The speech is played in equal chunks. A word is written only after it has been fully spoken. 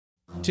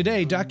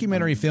Today,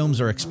 documentary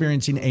films are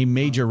experiencing a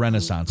major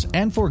renaissance,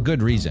 and for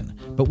good reason.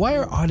 But why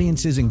are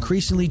audiences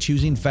increasingly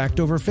choosing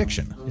fact over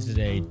fiction? Is it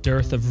a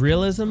dearth of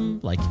realism,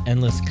 like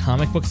endless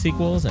comic book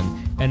sequels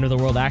and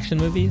end-of-the-world action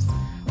movies?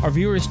 Are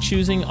viewers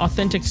choosing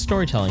authentic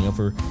storytelling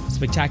over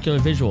spectacular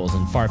visuals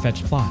and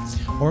far-fetched plots?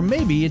 Or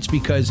maybe it's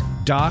because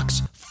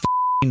docs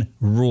f***ing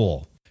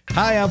rule.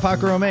 Hi, I'm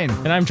Paco Romain.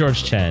 And I'm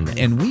George Chen.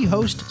 And we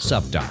host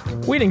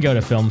SupDoc. We didn't go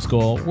to film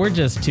school. We're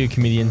just two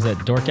comedians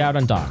that dork out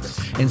on docs.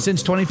 And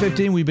since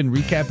 2015, we've been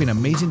recapping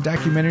amazing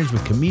documentaries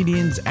with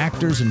comedians,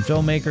 actors, and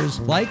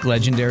filmmakers like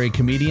legendary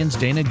comedians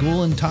Dana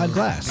Gould and Todd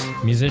Glass.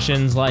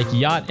 Musicians like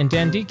Yacht and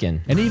Dan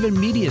Deacon. And even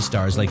media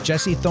stars like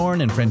Jesse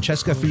Thorne and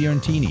Francesca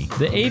Fiorentini.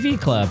 The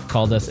AV Club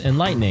called us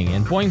enlightening,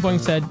 and Boing Boing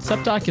said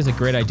SupDoc is a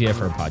great idea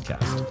for a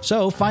podcast.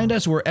 So find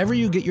us wherever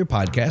you get your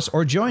podcasts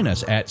or join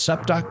us at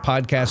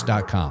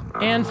supdocpodcast.com.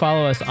 And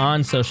follow us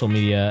on social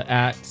media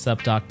at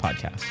SupDoc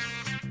Podcast.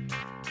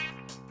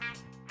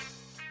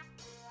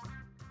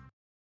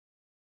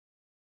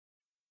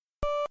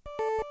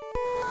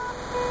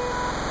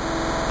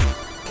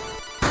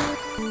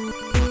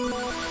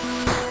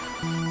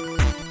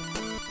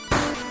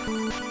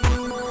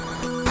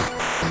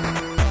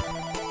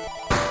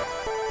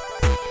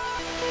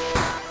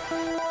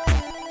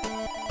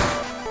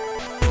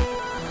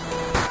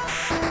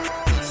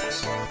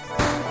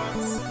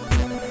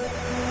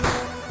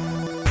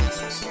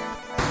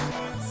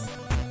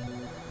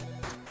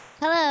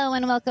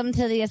 Welcome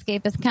to the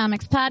Escapist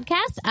Comics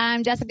Podcast.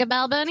 I'm Jessica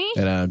Balboni.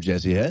 And I'm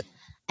Jesse Hitt.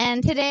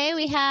 And today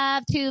we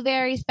have two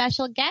very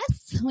special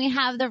guests. We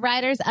have the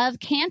writers of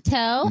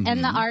Canto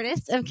and the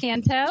artists of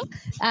Canto,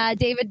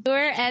 David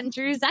Booher and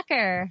Drew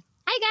Zucker.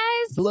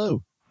 Hi, guys.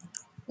 Hello.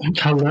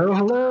 Hello,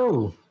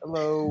 hello.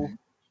 Hello.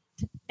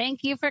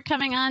 Thank you for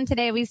coming on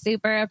today. We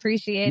super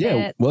appreciate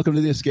it. Welcome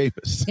to the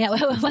Escapist. Yeah,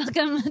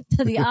 welcome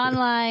to the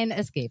online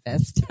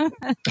Escapist.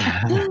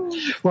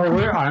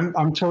 Well,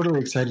 I'm totally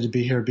excited to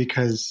be here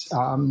because,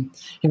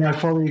 I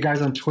follow you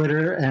guys on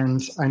Twitter,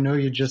 and I know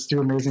you just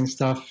do amazing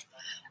stuff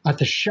at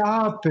the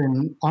shop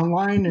and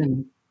online.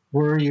 And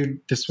where are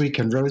you this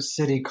weekend? Rose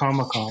City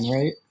Comic-Con,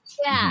 right?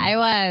 Yeah, I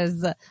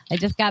was. I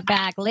just got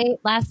back late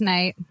last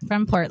night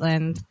from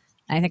Portland.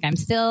 I think I'm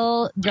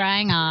still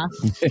drying off.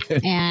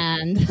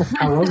 And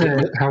How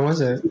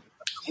was it?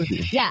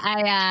 Yeah,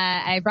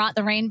 I brought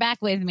the rain back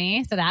with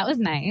me, so that was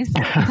nice.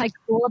 I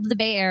cooled the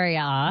Bay Area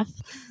off.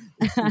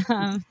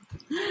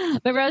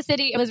 But Rose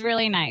City, it was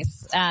really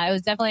nice. It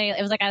was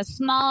like a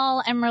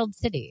small emerald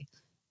city.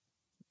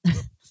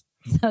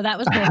 So that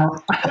was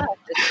cool.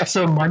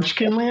 So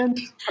Munchkin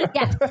Land?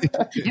 Yes,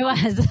 it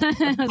was.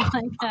 It was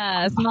like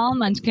a small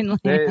Munchkin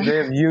Land. They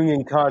have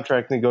union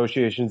contract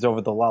negotiations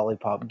over the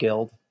Lollipop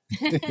Guild.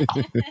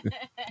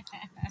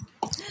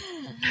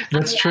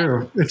 That's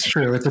true. It's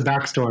true. It's a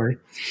backstory.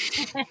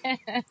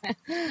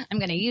 I'm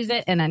going to use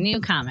it in a new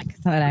comic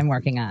that I'm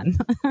working on.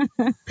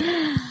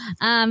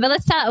 But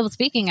let's talk. Well,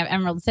 speaking of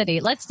Emerald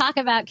City, let's talk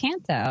about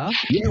Canto.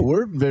 Yeah,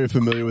 we're very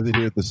familiar with it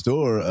here at the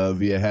store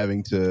via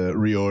having to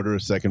reorder a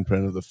second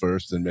print of the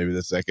first and maybe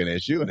the second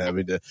issue, and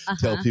having to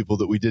tell people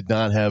that we did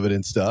not have it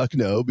in stock.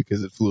 No,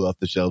 because it flew off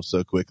the shelves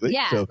so quickly.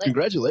 Yeah, so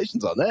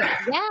congratulations on that.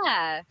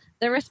 Yeah,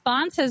 the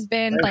response has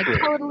been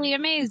totally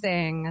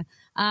amazing.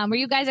 Were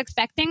you guys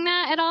expecting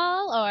that at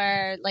all?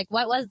 Or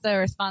what was the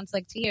response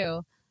like to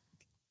you?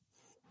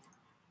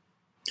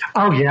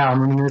 Oh, yeah. I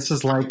mean, this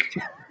is a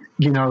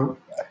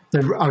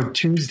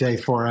Tuesday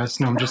for us.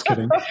 No, I'm just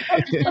kidding.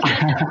 Did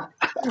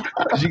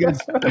you guys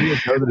know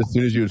that as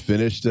soon as you had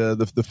finished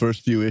the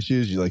first few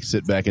issues, you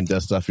sit back and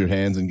dust off your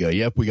hands and go,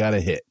 yep, we got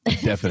a hit.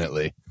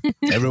 Definitely.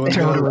 Everyone's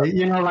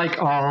totally.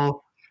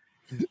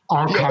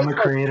 All comic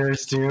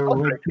creators do,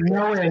 with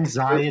no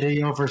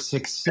anxiety over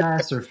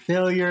success or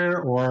failure,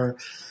 or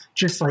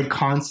just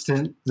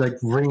constant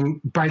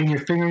biting your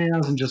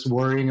fingernails and just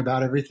worrying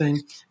about everything.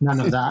 None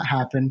of that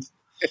happened.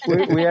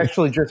 We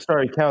actually just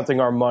started counting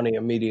our money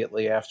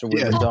immediately after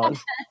we were done.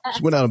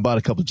 Just went out and bought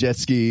a couple jet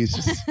skis,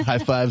 just high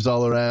fives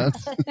all around.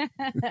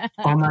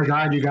 Oh my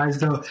God, you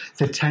guys,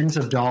 the tens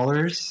of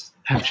dollars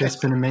have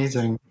just been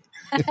amazing.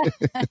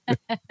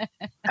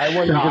 I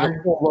went and did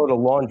a full load of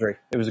laundry.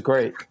 It was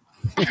great.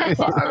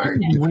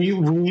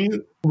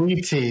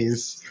 we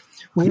tease.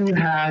 We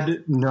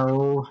had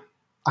no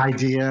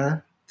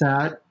idea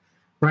that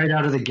right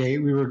out of the gate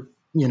we were,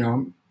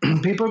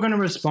 people are going to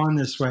respond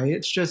this way.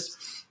 It's just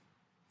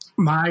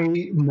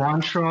my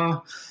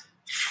mantra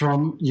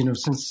from,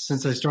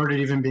 since I started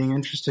even being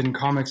interested in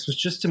comics was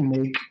just to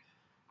make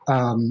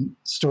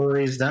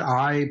stories that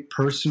I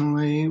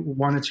personally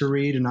wanted to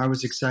read and I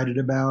was excited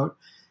about.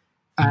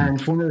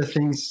 And one of the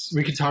things,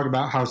 we could talk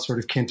about how sort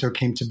of Canto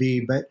came to be,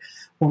 but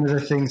one of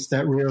the things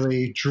that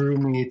really drew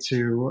me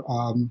to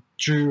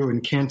Drew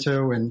and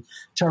Canto and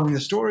telling the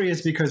story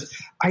is because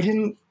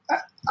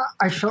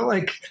I felt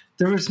like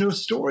there was no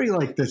story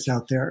like this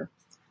out there.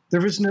 There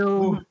was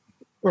no,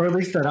 or at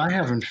least that I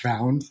haven't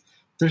found.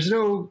 There's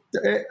no,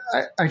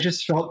 I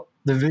just felt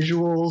the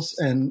visuals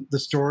and the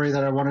story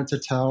that I wanted to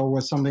tell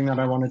was something that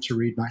I wanted to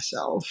read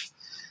myself.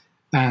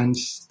 And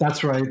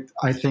that's where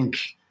I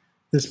think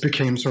this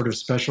became sort of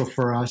special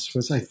for us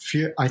was I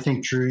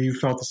think, Drew, you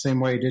felt the same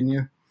way, didn't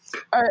you?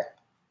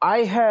 I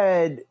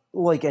had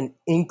like an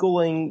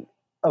inkling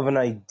of an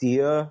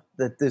idea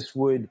that this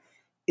would,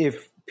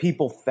 if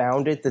people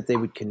found it, that they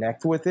would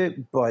connect with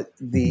it. But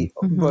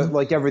but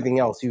like everything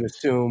else, you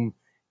assume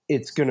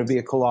it's going to be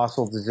a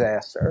colossal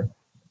disaster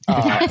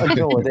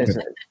until it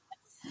isn't.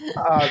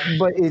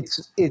 But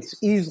it's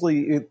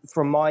easily,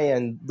 from my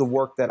end, the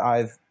work that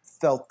I've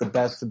felt the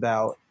best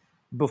about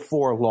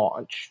before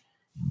launch.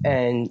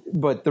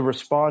 But the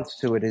response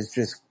to it has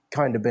just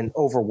kind of been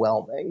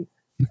overwhelming.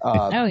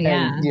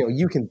 And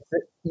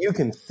you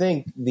can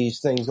think these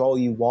things all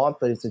you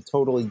want, but it's a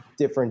totally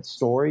different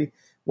story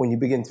when you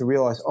begin to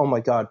realize, oh my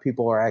God,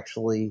 people are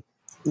actually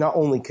not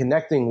only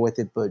connecting with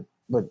it, but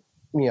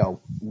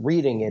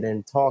reading it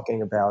and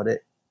talking about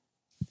it.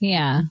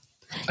 Yeah.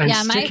 And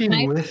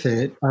sticking with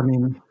it, I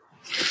mean.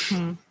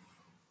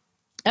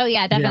 Oh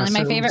yeah, definitely.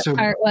 My favorite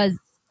part was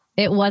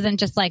it wasn't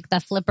just like the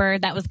flipper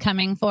that was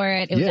coming for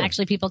it. It was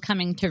actually people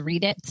coming to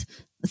read it.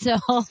 So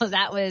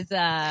that was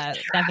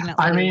definitely.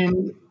 I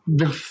mean,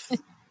 the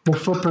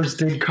flippers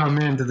did come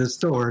into the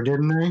store,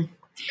 didn't they?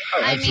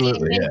 Oh,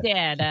 absolutely, they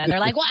did. They're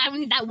like, well, I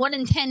mean, that 1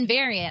 in 10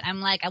 variant.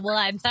 I'm like, well,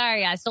 I'm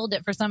sorry, I sold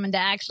it for someone to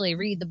actually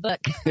read the book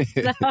for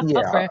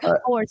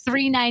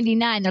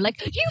 $3.99. They're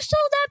like, you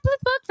sold that book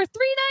for $3.99?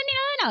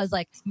 I was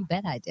like, you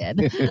bet I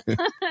did.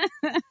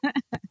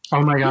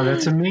 Oh my God,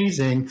 that's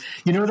amazing.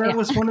 That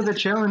was one of the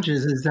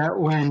challenges, is that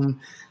when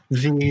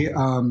the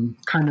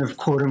kind of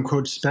quote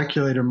unquote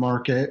speculator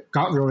market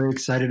got really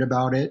excited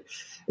about it,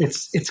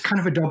 it's kind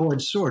of a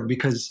double-edged sword,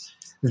 because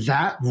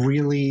that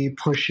really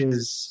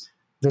pushes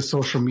the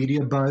social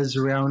media buzz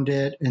around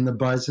it and the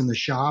buzz in the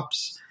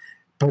shops,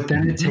 but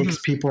then it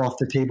takes people off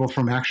the table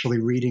from actually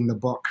reading the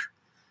book.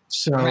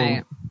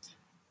 So,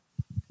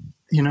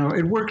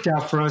 it worked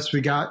out for us. We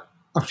got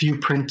a few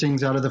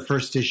printings out of the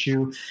first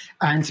issue.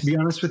 And to be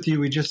honest with you,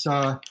 we just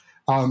saw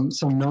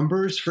some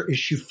numbers for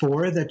issue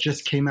 4 that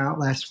just came out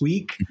last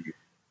week.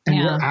 And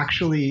we're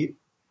actually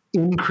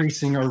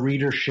increasing our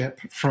readership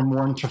from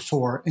 1 to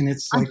 4. And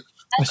it's like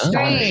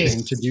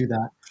astonishing to do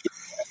that.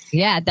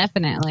 Yeah,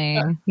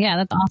 definitely. Yeah,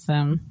 that's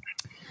awesome.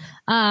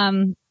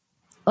 Canto's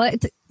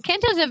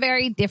a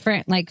very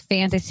different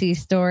fantasy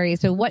story.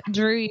 So what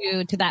drew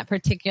you to that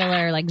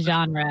particular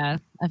genre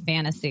of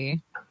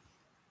fantasy?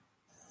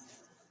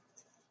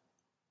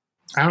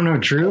 I don't know,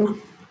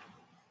 Drew?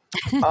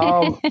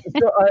 So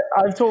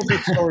I've told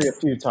this story a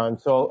few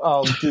times, so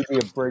I'll do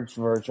the abridged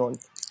version.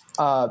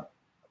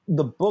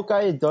 The book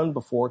I had done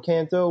before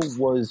Canto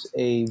was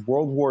a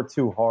World War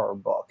II horror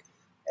book.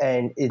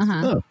 And it's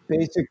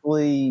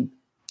basically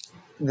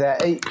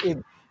that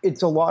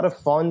it's a lot of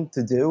fun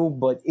to do,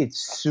 but it's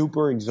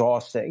super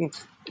exhausting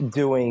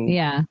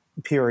doing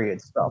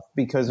period stuff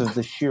because of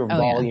the sheer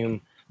volume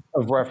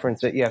of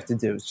reference that you have to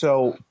do.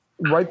 So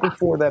right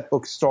before that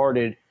book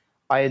started,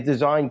 I had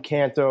designed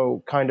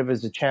Canto kind of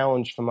as a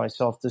challenge to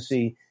myself to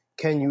see,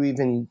 can you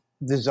even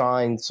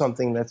design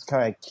something that's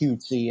kind of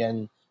cutesy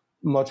and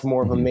much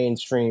more of a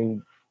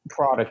mainstream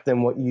product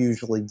than what you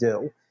usually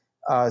do?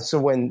 So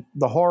when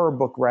the horror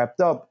book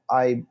wrapped up,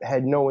 I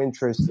had no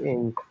interest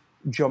in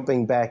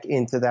jumping back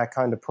into that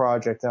kind of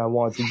project. And I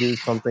wanted to do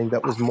something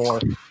that was more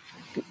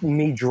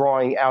me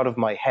drawing out of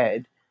my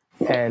head.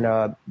 And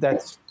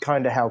that's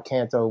kind of how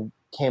Canto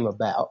came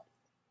about.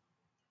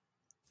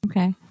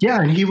 Okay.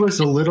 Yeah, and he was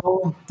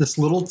this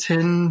little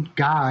tin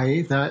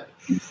guy that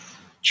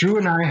Drew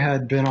and I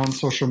had been on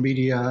social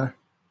media,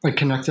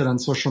 connected on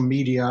social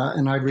media,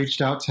 and I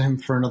reached out to him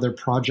for another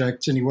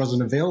project and he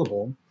wasn't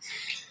available.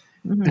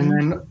 Mm-hmm. And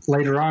then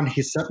later on,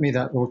 he sent me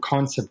that little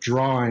concept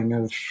drawing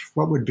of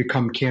what would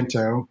become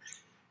Canto.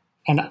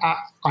 And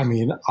I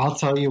mean, I'll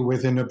tell you,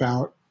 within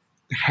about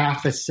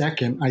half a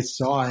second, I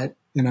saw it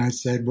and I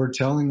said, we're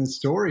telling the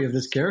story of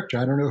this character.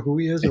 I don't know who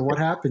he is or what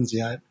happens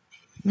yet,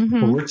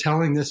 but we're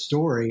telling this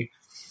story.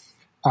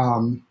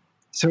 So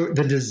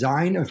the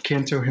design of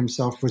Canto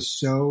himself was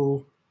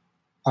so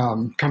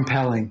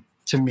compelling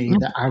to me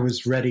that I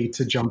was ready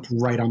to jump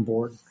right on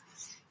board.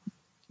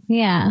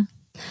 Yeah.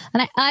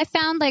 And I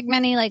found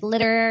many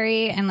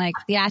literary and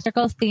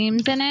theatrical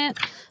themes in it.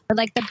 But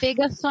the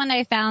biggest one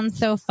I found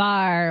so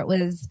far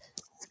was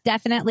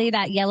definitely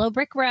that yellow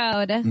brick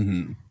road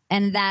and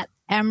that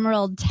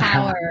Emerald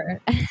Tower.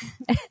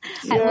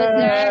 Was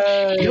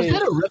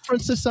that a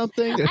reference to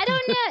something? I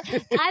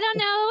don't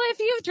know if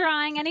you're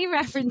drawing any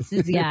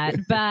references yet,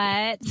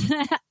 but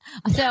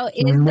so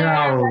is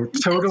there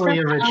totally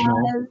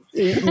original.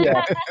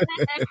 Yeah.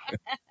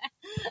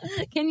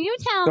 Can you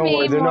tell Don't me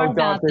worry, there are more no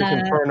about Dante's that?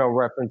 Inferno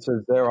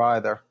references there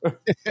either.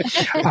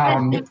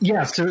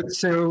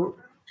 So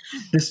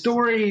the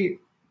story,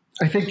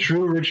 I think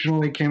Drew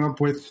originally came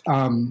up with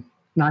an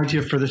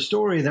idea for the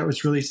story that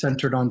was really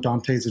centered on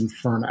Dante's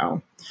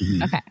Inferno.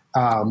 Okay.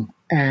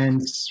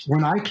 And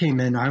when I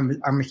came in,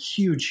 I'm a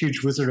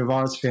huge Wizard of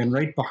Oz fan.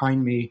 Right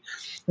behind me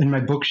in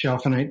my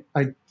bookshelf, and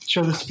I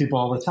show this to people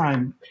all the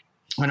time.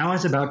 When I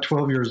was about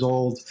 12 years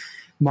old,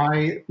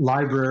 my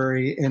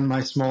library in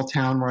my small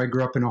town where I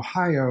grew up in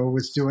Ohio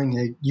was doing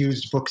a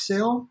used book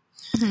sale.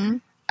 Mm-hmm.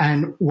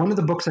 And one of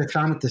the books I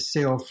found at the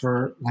sale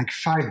for like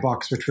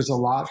 $5, which was a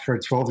lot for a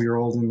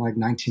 12-year-old in like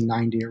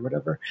 1990 or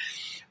whatever,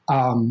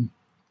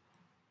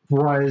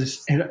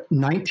 was a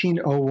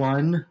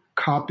 1901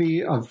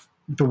 copy of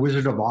The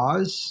Wizard of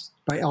Oz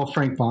by L.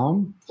 Frank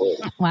Baum.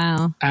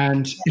 Wow.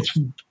 And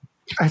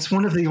it's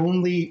one of the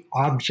only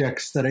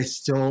objects that I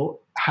still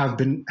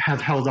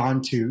have held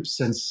on to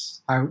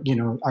since I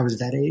was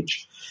that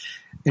age.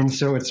 And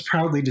so it's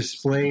proudly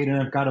displayed, and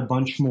I've got a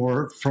bunch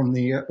more from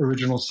the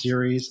original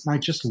series. And I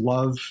just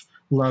love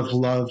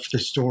the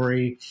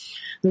story.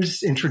 There's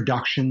this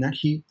introduction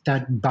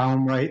that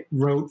Baum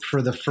wrote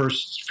for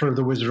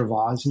The Wizard of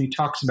Oz, and he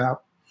talks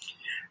about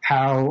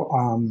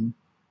how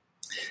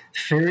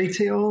fairy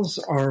tales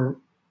are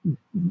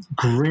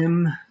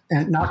grim,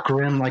 and not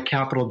grim like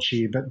capital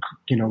G, but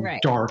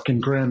right. dark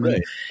and grim.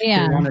 Right.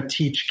 Yeah. They want to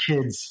teach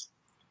kids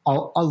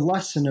a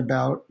lesson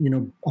about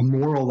a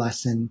moral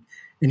lesson.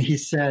 And he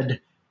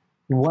said,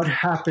 what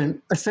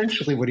happened?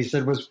 Essentially, what he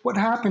said was, what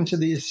happened to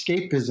the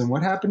escapism?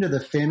 What happened to the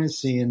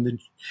fantasy and the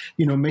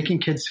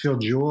making kids feel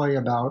joy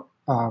about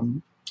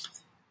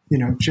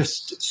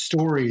just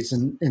stories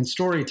and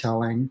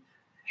storytelling?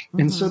 Mm-hmm.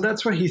 And so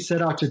that's what he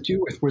set out to do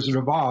with Wizard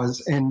of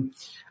Oz. And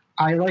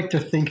I like to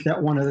think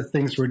that one of the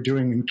things we're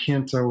doing in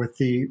Canto with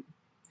the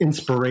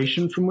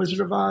inspiration from Wizard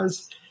of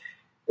Oz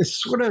is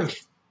sort of,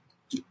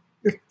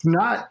 it's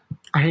not,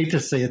 I hate to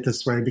say it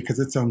this way because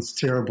it sounds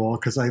terrible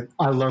because I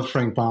love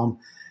Frank Baum,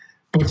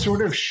 but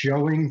sort of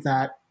showing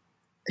that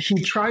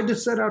he tried to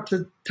set out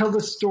to tell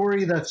the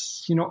story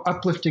that's,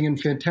 uplifting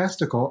and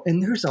fantastical.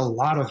 And there's a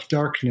lot of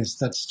darkness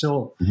that's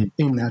still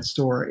in that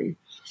story.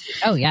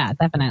 Oh, yeah,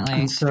 definitely.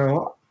 And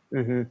so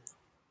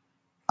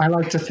I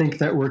like to think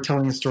that we're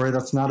telling a story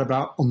that's not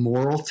about a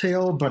moral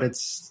tale, but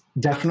it's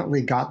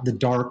definitely got the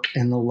dark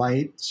and the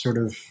light sort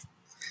of,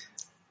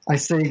 I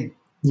say,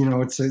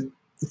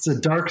 it's a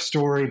dark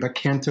story, but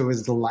Canto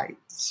is the light.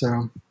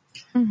 So,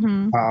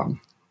 and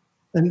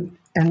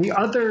the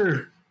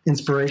other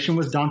inspiration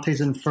was Dante's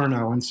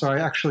Inferno. And so I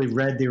actually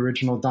read the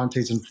original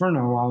Dante's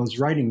Inferno while I was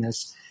writing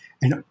this.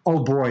 And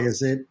oh boy,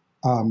 is it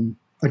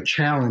a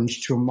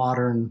challenge to a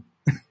modern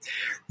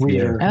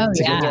reader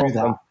to get through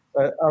that.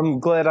 I'm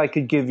glad I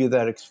could give you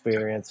that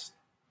experience.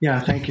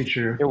 Yeah, thank you,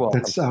 Drew. You're welcome.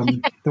 That's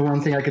the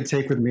one thing I could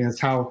take with me is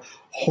how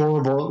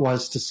horrible it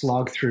was to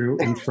slog through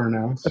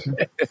Inferno. So.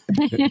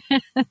 That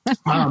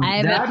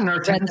and our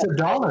tens of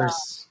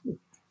dollars.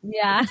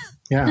 Yeah.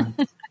 Yeah.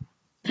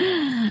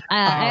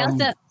 I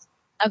also.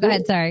 Oh, go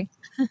ahead. Sorry.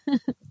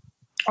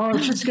 I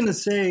was just going to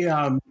say,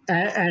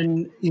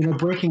 and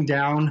breaking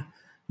down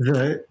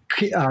the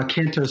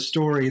Canto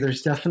story, there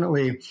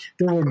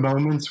were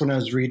moments when I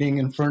was reading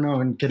Inferno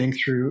and getting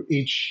through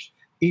each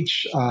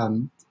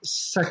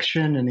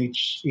section and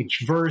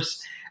each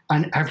verse,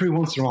 and every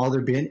once in a while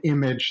there'd be an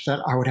image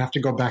that I would have to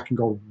go back and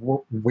go,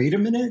 wait a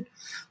minute.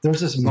 There's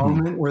this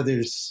moment where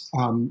there's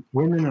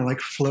women are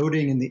like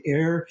floating in the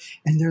air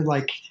and they're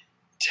like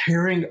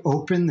tearing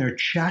open their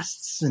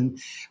chests,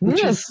 and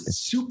which is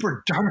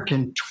super dark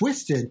and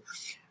twisted.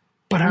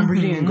 But I'm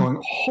reading and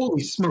going,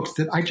 holy smokes,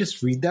 did I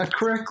just read that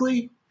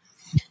correctly?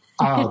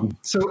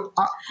 So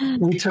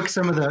we took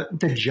some of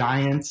the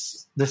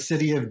giants, the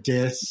city of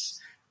Dis,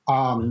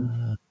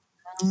 so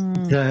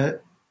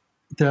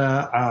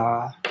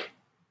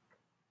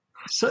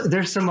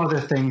there's some other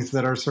things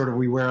that are sort of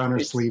we wear on our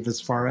sleeve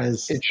as far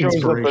as it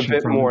shows up a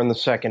bit more in the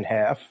second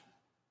half.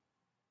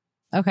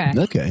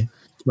 Okay.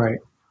 Right.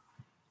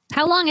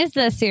 How long is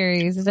the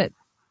series? Is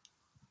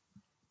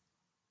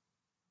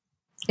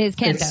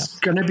Canto? It's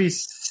going to be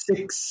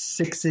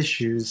six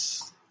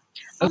issues.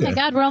 Oh my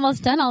God, we're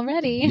almost done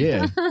already.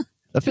 Yeah.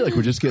 I feel like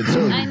we're just getting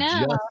started. I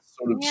know. Just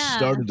sort of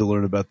started to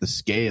learn about the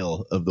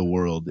scale of the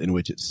world in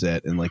which it's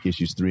set in like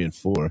issues 3 and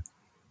 4.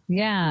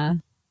 Yeah.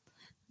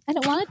 I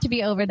don't want it to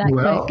be over that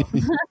quick.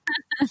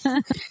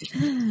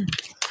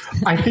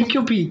 I think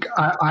you'll be,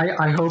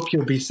 I hope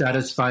you'll be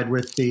satisfied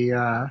with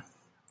the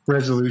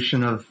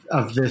resolution of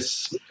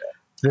this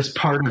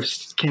part of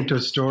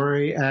Canto's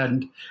story.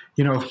 And,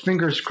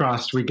 fingers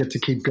crossed we get to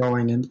keep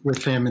going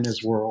with him and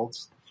his world.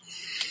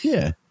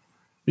 Yeah.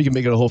 You can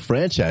make it a whole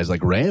franchise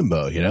like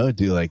Rambo,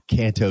 do like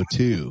Canto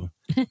 2,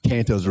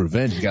 Canto's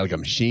Revenge. You got like a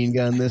machine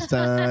gun this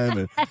time.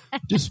 And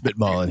just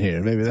spitballing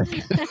here. Maybe that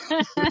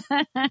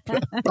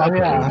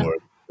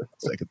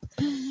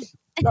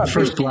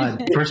First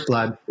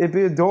blood. It'd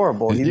be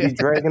adorable. He'd be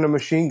dragging a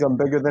machine gun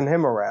bigger than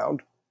him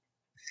around.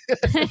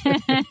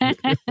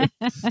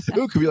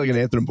 Ooh, could be like an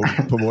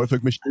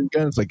anthropomorphic machine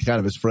gun. It's like kind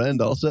of his friend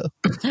also.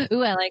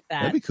 Ooh, I like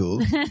that. That'd be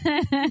cool.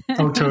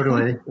 Oh,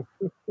 totally.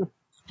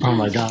 Oh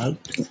my God.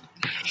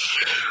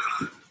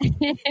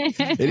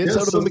 It is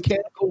sort of a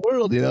mechanical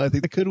world, I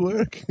think that could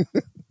work.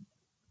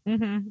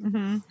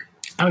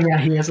 Oh yeah,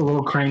 he has a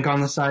little crank on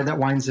the side that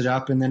winds it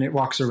up, and then it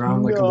walks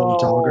around like a little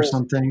dog or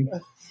something.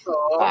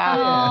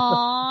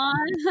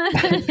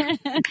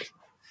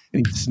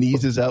 And he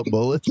sneezes out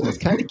bullets. It's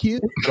kind of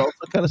cute. It's also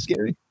kind of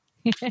scary.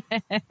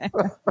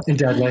 And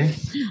deadly.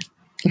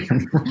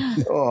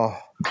 Oh,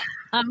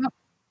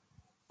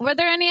 Were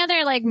there any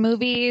other like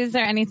movies or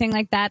anything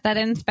like that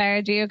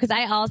inspired you? Because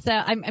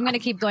I'm going to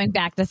keep going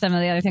back to some of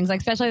the other things,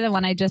 like especially the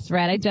one I just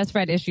read. I just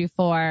read issue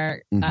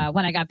 4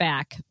 when I got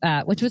back,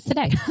 which was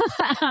today.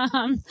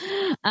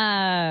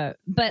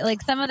 But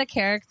like some of the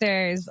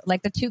characters,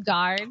 like the 2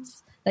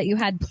 guards that you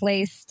had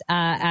placed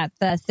at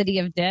the City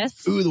of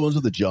Dis. Ooh, the ones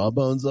with the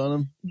jawbones on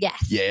them?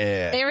 Yes.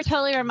 Yeah. They were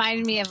totally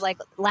reminding me of like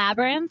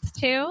Labyrinth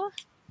too.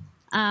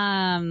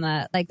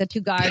 Like the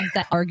 2 guards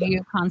that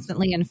argue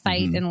constantly and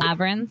fight in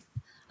Labyrinth.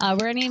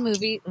 Were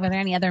there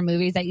any other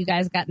movies that you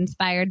guys got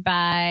inspired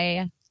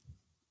by?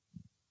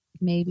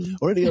 Maybe.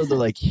 Or any other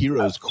like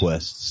Heroes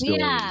Quest stories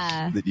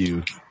that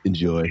you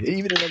enjoy,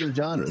 even in other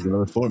genres and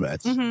other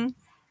formats.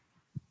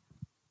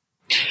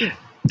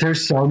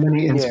 There's so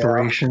many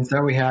inspirations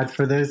that we had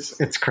for this.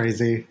 It's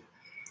crazy.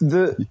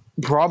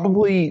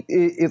 Probably,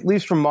 at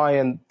least from my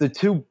end, the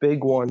 2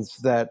 big ones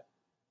that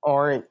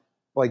aren't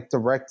like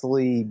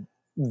directly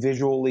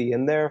visually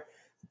in there,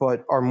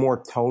 but are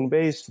more tone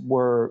based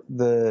were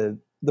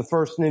the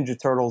first Ninja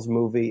Turtles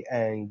movie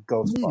and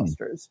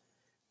Ghostbusters,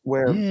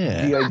 where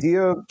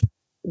the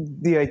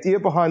idea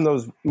behind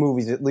those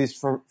movies, at least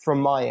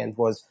from my end,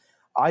 was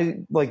I,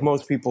 like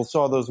most people,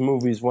 saw those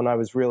movies when I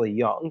was really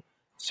young.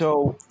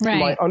 So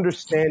my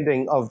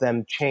understanding of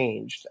them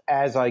changed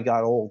as I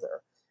got older.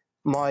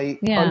 My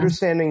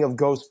understanding of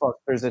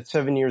Ghostbusters at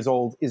 7 years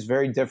old is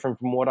very different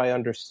from what I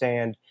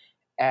understand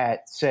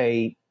at,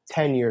 say,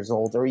 10 years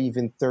old or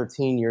even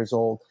 13 years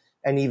old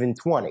and even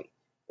 20.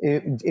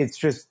 It's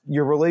just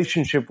your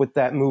relationship with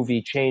that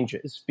movie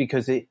changes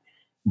because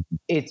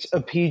it's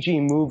a PG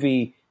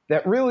movie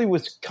that really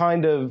was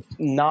kind of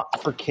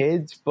not for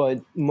kids, but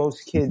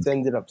most kids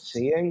ended up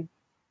seeing.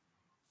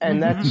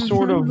 And that's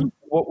sort of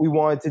what we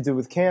wanted to do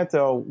with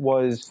Canto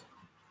was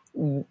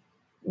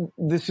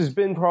this has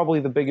been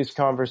probably the biggest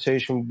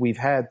conversation we've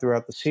had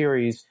throughout the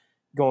series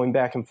going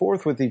back and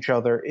forth with each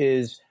other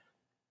is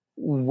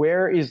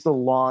where is the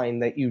line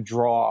that you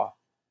draw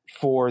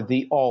for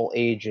the all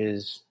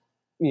ages,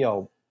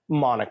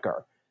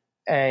 moniker?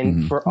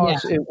 And for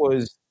us, it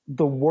was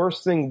the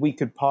worst thing we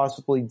could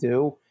possibly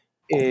do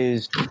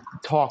is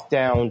talk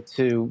down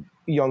to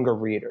younger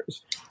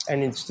readers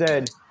and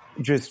instead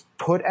just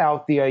put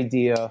out the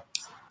idea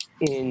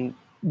in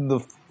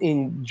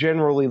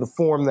generally the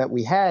form that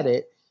we had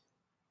it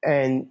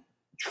and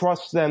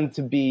trust them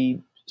to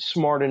be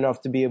smart enough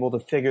to be able to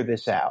figure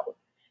this out.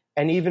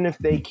 And even if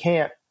they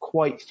can't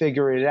quite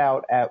figure it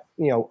out at,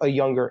 a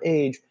younger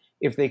age,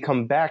 if they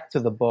come back to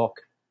the book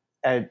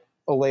at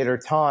a later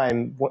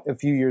time, a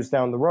few years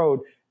down the road,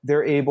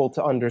 they're able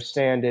to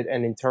understand it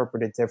and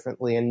interpret it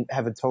differently and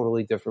have a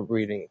totally different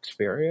reading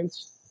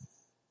experience.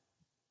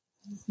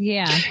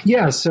 Yeah.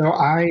 Yeah. So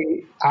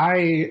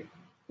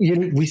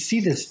we see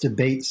this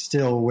debate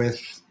still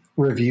with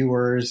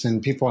reviewers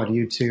and people on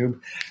YouTube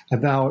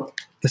about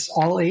this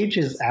all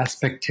ages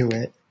aspect to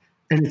it.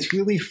 And it's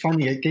really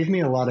funny. It gave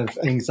me a lot of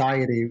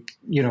anxiety,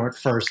 at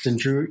first. And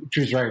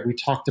Drew's right. We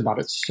talked about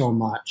it so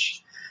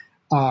much.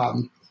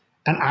 And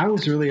I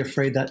was really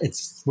afraid that it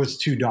was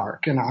too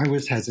dark, and I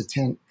was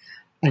hesitant.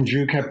 And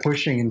Drew kept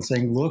pushing and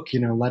saying, "Look,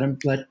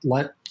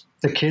 let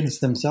the kids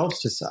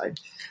themselves decide."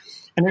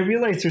 And I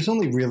realized there's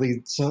only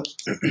really a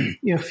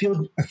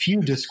few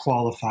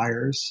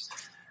disqualifiers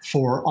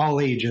for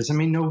all ages. I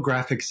mean, no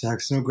graphic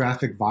sex, no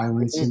graphic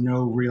violence, and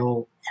no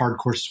real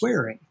hardcore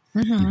swearing.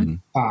 And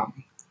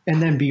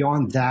then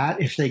beyond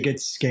that, if they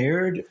get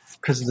scared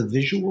because of the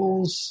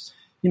visuals,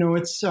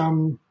 it's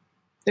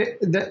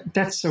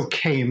that's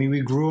okay. I mean,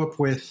 we grew up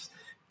with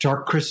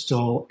Dark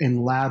Crystal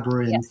and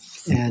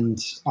Labyrinth and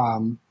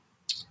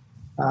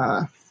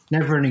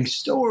Neverending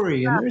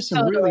Story, and there's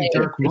some really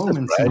dark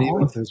moments in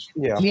all of those.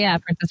 Yeah,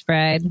 Princess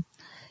Bride.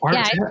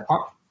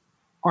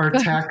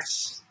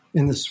 Artax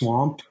in the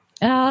Swamp.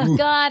 Oh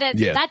God,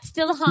 that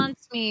still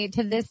haunts me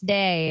to this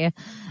day.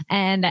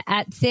 And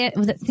at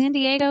San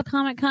Diego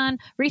Comic Con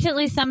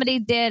recently, somebody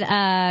did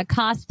a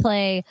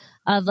cosplay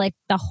of like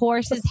the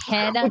horse's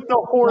head. With the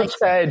horse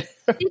head.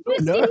 Did you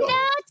see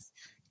that?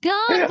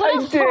 God,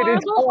 what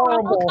a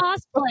horrible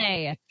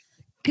cosplay!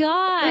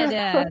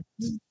 God,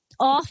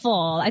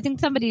 awful. I think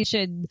somebody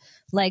should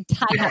like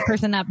tie that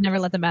person up, never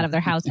let them out of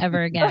their house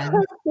ever again.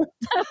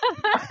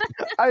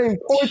 I mean,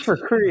 points for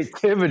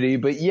creativity,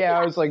 but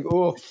I was like,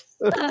 oh,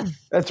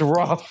 that's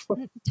rough.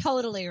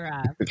 Totally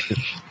rough.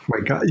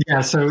 My God.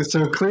 Yeah. So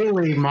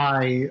clearly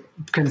my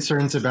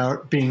concerns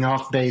about being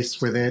off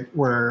base with it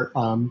were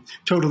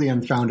totally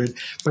unfounded,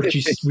 but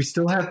we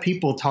still have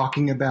people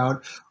talking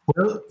about,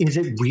 well, is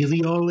it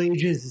really all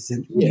ages? Is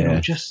it,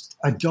 just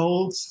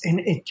adults?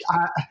 And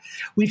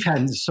we've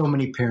had so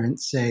many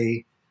parents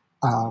say,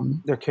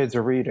 their kids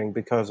are reading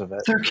because of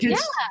it. Their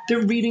kids,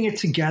 they're reading it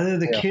together.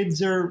 The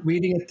kids are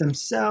reading it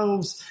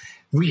themselves.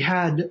 We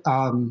had,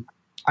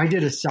 I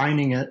did a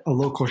signing at a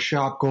local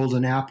shop,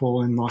 Golden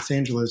Apple in Los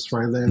Angeles,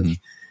 where I live.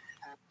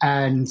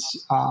 And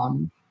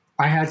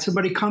I had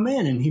somebody come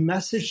in and he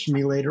messaged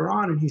me later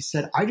on and he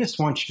said, I just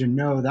want you to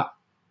know that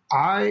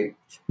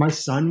my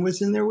son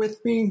was in there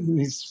with me.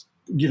 He's,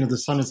 the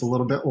son is a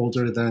little bit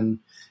older than,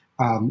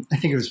 I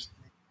think it was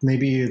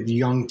maybe a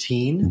young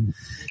teen.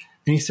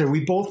 And he said,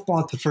 we both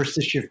bought the first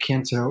issue of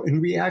Canto,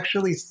 and they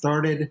actually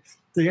started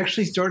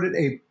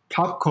a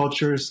pop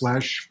culture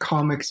 /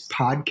 comics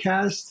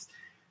podcast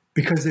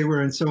because they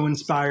were so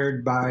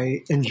inspired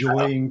by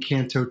enjoying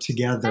Canto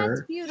together.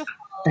 That's beautiful.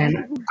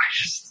 And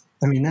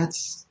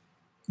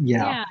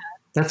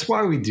that's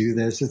why we do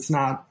this. It's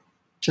not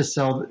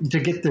to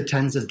get the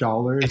tens of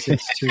dollars.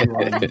 It's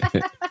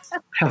to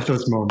have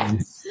those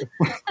moments.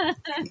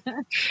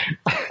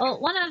 Well,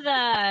 one of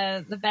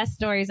the best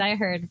stories I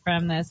heard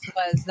from this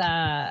was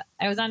I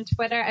was on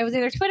Twitter. I was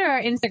either Twitter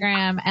or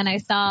Instagram, and I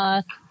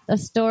saw a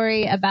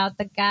story about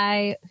the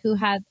guy who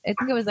had, I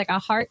think it was like a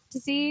heart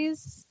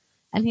disease,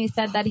 and he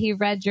said that he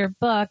read your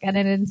book and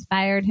it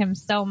inspired him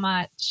so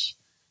much.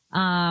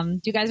 Do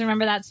you guys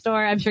remember that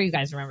story? I'm sure you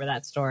guys remember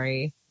that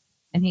story.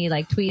 And he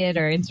like tweeted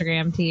or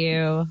Instagrammed to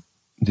you.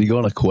 Did you go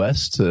on a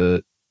quest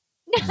to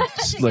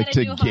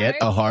get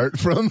a heart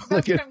from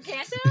Canto?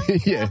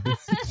 Yeah,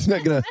 it's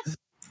not gonna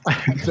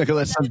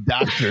let some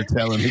doctor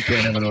tell him he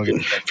can't have an organ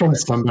from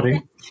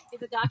somebody.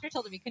 The doctor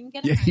told him he couldn't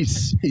get a Yeah, heart.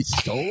 he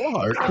stole a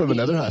heart from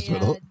another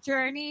hospital.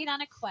 Journeyed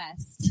on a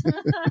quest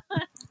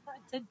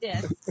to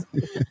disc.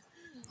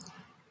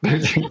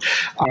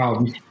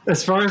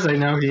 As far as I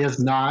know, he has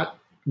not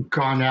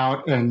gone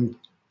out and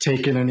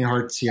taken any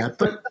hearts yet,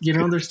 but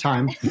there's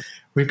time.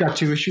 We've got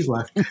 2 issues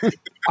left.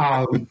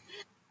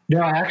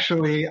 No,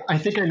 actually, I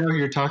think I know who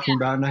you're talking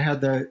about, and I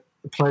had the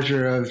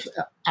pleasure of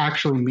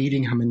actually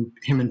meeting him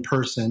in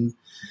person.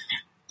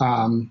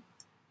 And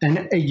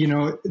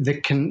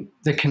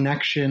the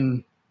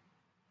connection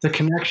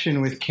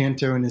with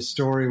Canto and his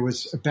story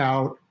was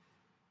about.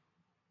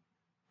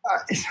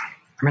 I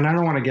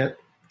don't want to get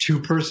too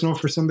personal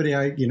for somebody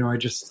I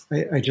just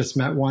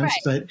met once,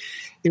 right. But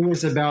it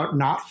was about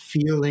not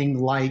feeling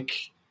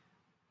like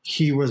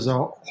he was a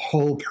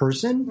whole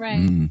person. Right.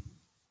 Mm.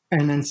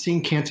 And then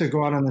seeing Canto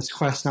go out on this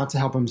quest, not to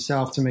help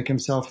himself, to make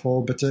himself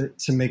whole, but to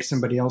make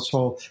somebody else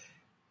whole,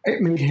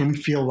 it made him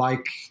feel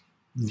like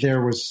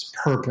there was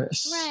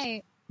purpose.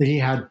 Right. That he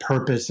had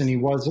purpose and he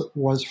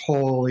was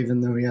whole,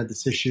 even though he had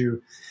this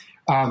issue.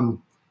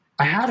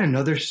 I had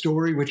another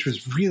story which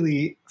was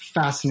really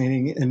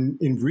fascinating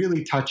and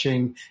really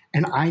touching,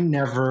 and it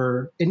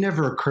never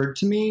occurred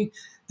to me,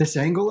 this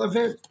angle of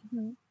it.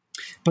 Mm-hmm.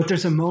 But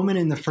there's a moment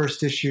in the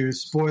first issue,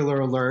 spoiler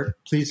alert,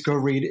 please go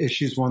read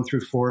issues 1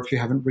 through 4 if you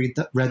haven't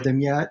read them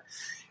yet.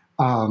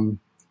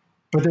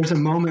 But there's a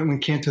moment when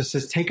Canto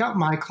says, take out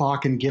my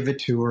clock and give it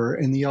to her.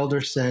 And the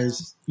elder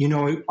says,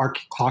 our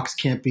clocks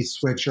can't be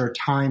switched. Our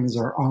time is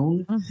our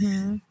own.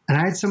 Mm-hmm. And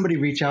I had somebody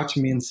reach out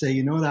to me and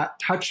say, that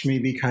touched me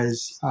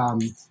because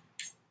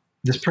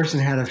this person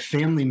had a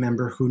family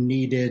member who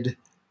needed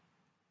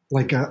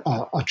like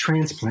a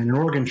transplant, an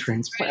organ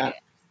transplant. Right.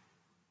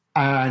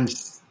 And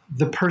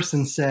the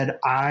person said,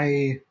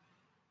 I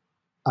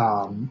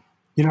want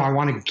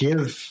to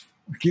give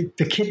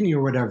the kidney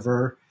or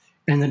whatever.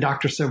 And the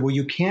doctor said, well,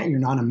 you can't, you're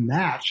not a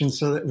match. And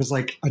so it was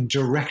like a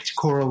direct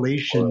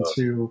correlation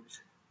to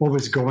what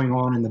was going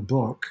on in the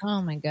book.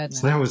 Oh my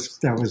goodness. So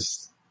that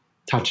was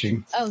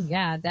touching. Oh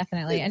yeah,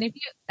 definitely. And if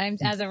you,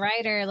 as a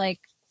writer, like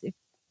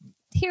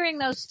hearing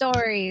those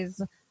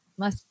stories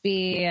must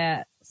be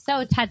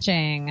so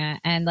touching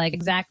and like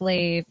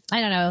exactly,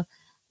 I don't know,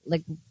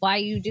 like why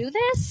you do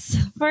this,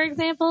 for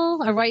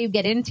example, or why you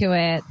get into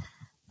it.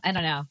 I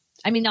don't know.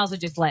 I mean, also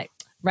just like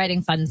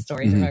writing fun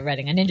stories, mm-hmm. or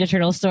writing a Ninja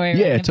Turtle story,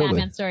 yeah, writing a totally.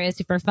 Batman story is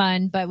super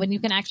fun. But when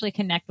you can actually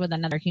connect with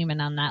another human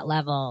on that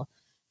level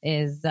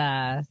is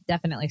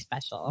definitely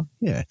special.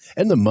 Yeah.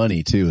 And the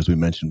money too, as we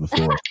mentioned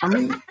before. I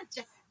mean,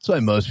 that's why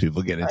most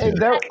people get into it.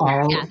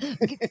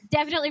 Yeah.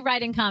 Definitely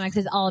writing comics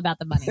is all about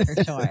the money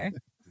for sure.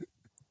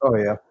 Oh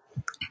yeah.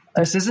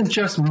 This isn't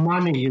just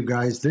money, you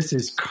guys. This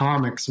is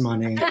comics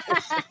money.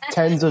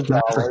 Tens of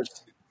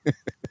dollars.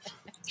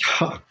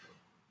 But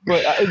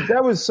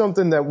that was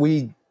something that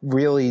we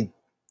really,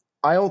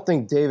 I don't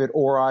think David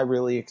or I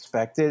really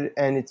expected,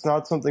 and it's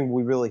not something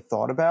we really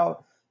thought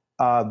about,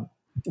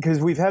 because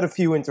we've had a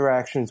few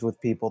interactions with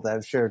people that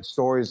have shared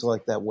stories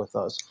like that with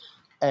us,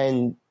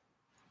 and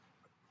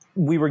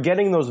we were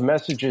getting those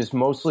messages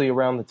mostly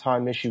around the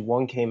time issue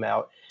 1 came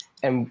out,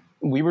 and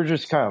we were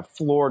just kind of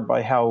floored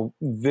by how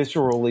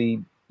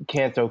viscerally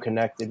Canto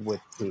connected with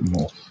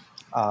people.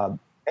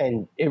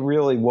 And it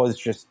really was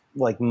just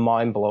like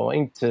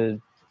mind-blowing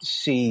to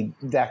see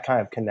that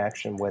kind of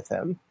connection with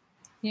him.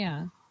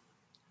 Yeah.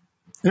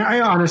 And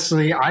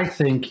I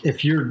think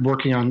if you're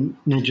working on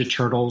Ninja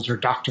Turtles or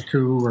Doctor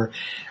Who or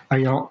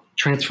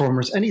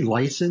Transformers, any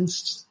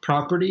licensed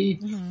property,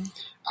 mm-hmm.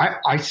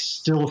 I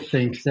still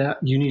think that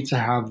you need to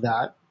have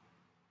that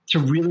to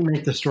really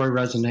make the story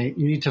resonate.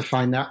 You need to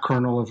find that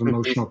kernel of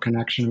emotional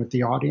connection with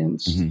the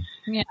audience.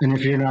 Mm-hmm. Yeah. And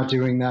if you're not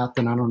doing that,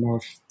 then I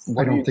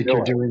don't think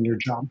you're doing your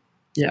job.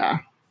 Yeah.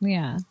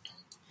 Yeah.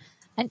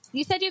 And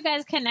you said you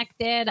guys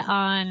connected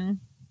on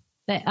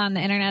the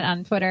internet,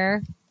 on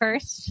Twitter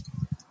first.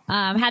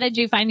 How did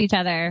you find each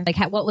other? Like,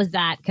 what was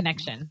that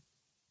connection?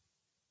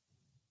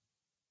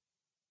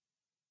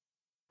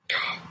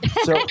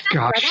 So,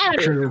 Gosh, I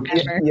don't true.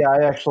 remember. yeah,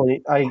 I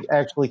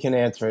actually can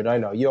answer it. I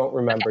know you don't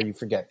remember, you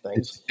forget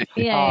things.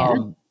 Yeah.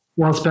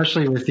 Well,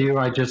 especially with you,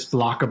 I just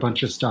block a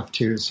bunch of stuff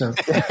too. So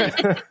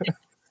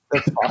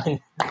That's fine.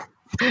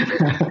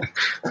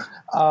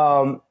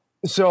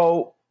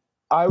 So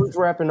I was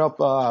wrapping up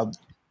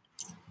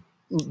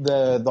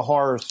the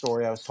horror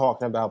story I was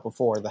talking about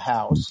before, The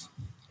House,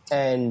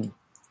 and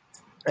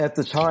at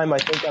the time, I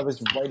think I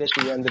was right at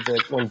the end of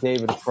it when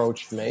David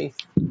approached me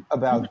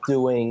about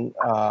doing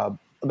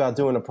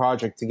a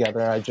project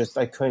together. I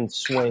couldn't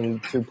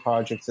swing two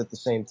projects at the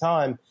same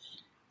time,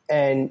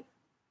 and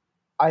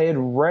I had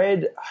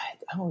read,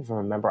 I don't even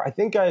remember. I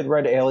think I had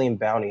read Alien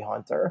Bounty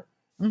Hunter.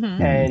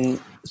 Mm-hmm. And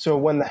so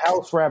when The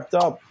House wrapped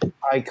up,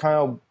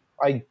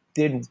 I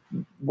did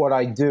what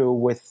I do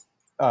with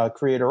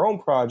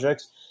creator-owned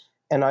projects,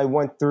 and I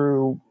went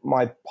through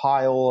my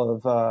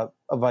pile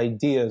of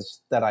ideas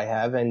that I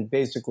have, and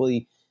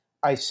basically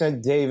I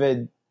sent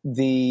David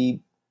the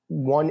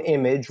one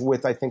image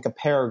with, I think, a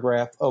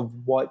paragraph of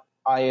what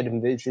I had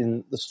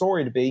envisioned the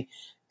story to be,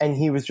 and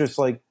he was just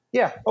like,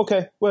 yeah,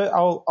 okay,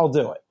 well, I'll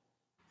do it.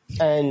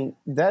 And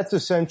that's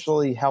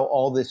essentially how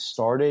all this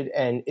started,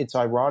 and it's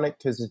ironic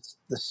because it's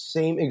the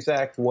same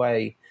exact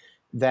way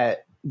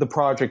that the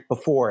project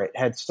before it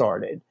had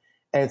started.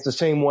 And it's the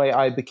same way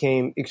I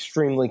became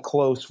extremely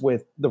close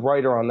with the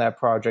writer on that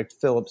project,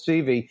 Philip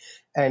Seavey,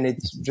 and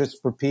it's just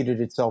repeated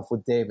itself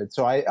with David.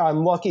 So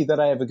I'm lucky that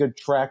I have a good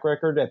track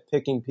record at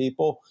picking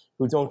people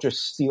who don't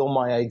just steal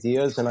my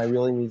ideas, and I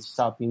really need to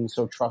stop being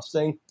so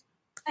trusting.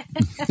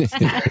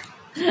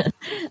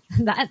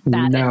 that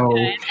no.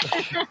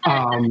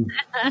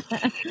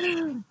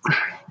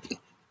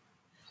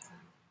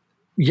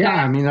 Yeah,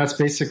 I mean, that's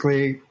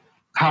basically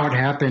how it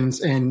happens.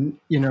 And,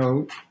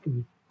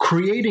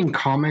 creating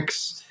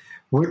comics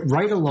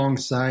right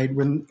alongside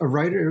when a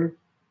writer,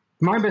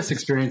 my best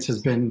experience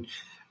has been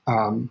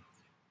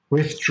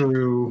with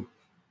Drew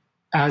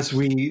as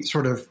we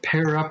sort of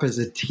pair up as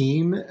a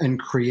team and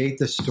create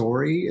the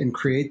story and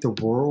create the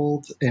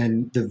world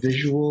and the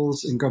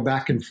visuals and go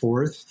back and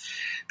forth,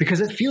 because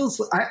it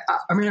feels,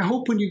 I mean, I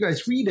hope when you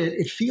guys read it,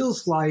 it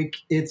feels like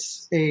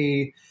it's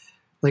a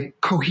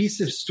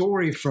cohesive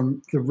story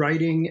from the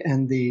writing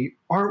and the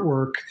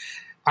artwork.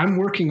 I'm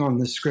working on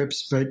the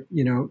scripts, but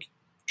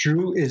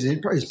Drew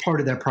is part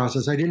of that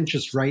process. I didn't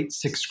just write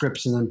 6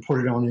 scripts and then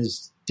put it on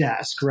his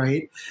desk,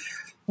 right?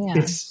 Yeah.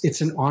 It's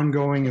an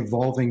ongoing,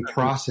 evolving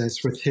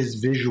process with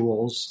his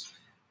visuals,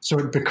 so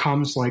it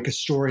becomes like a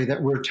story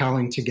that we're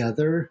telling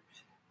together.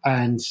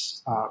 And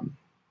I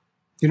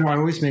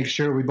always make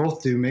sure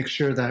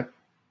that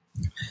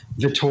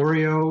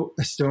Vittorio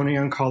Estoni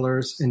on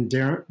colors and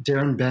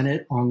Darren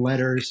Bennett on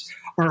letters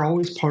are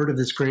always part of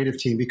this creative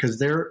team, because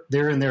they're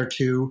in there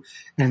too,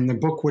 and the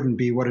book wouldn't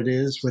be what it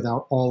is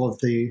without all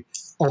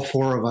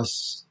 4 of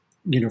us,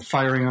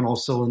 firing on all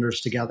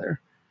cylinders together.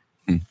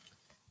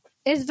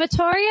 Is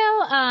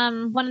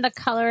Vittorio one of the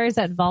colors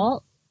at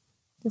Vault?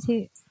 Does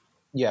he?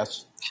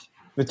 Yes,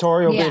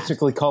 Vittorio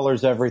basically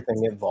colors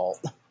everything at Vault.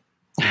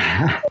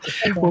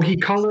 Well, he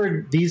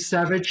colored These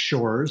Savage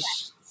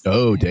Shores.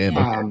 Oh,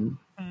 damn!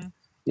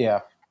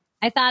 Yeah.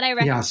 I thought I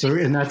read. Yeah, so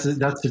and that's a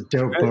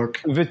dope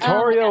book.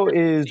 Vittorio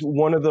is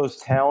one of those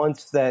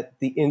talents that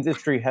the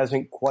industry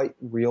hasn't quite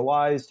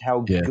realized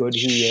how good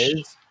he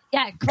is.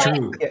 Yeah,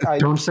 true.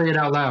 Don't say it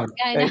out loud.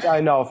 Yeah,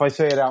 I know. If I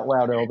say it out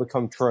loud, it'll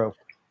become true.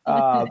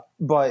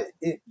 But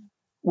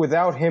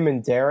without him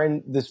and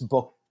Darren, this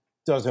book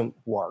doesn't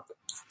work.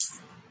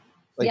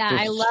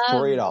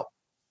 Straight up.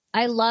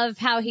 I love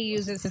how he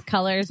uses his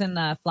colors in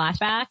the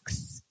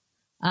flashbacks.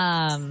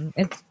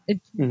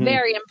 It's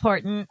very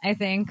important. I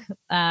think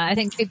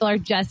people are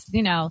just,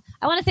 I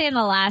want to say in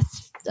the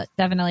last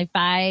definitely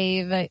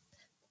 5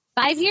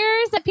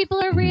 years that people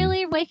are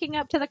really waking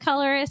up to the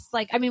colorists.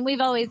 Like, I mean,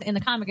 we've always in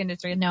the comic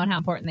industry known how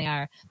important they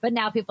are, but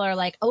now people are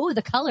like, oh,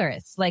 the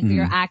colorists, like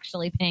you're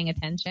actually paying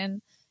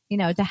attention,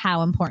 to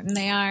how important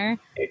they are.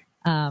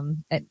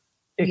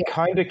 It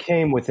kind of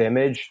came with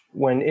Image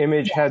when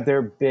Image had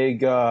their big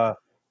kind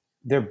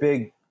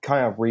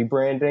of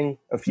rebranding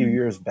a few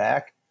years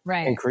back.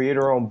 Right. And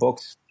creator-owned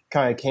books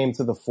kind of came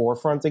to the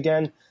forefront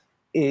again.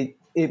 It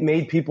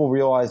made people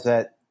realize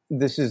that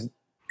this is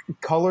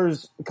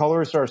colors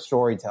are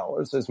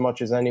storytellers as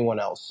much as anyone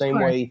else.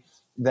 Same way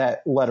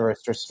that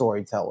letterists are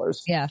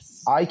storytellers.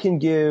 Yes.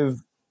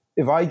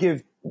 If I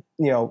give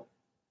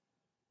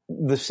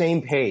the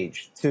same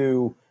page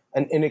to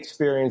an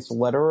inexperienced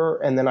letterer,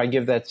 and then I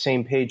give that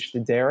same page to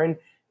Darren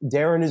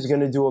is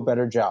going to do a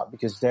better job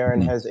because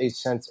Darren has a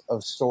sense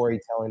of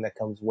storytelling that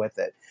comes with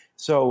it.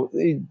 So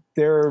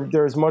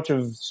they're as much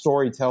of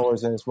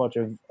storytellers and as much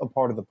of a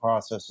part of the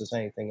process as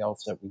anything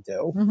else that we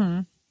do. Mm-hmm.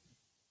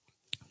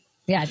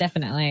 Yeah,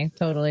 definitely.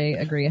 Totally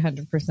agree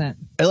 100%.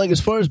 And as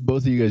far as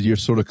both of you guys, your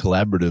sort of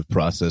collaborative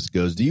process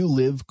goes, do you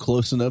live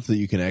close enough that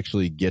you can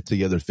actually get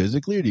together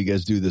physically, or do you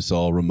guys do this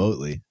all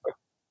remotely?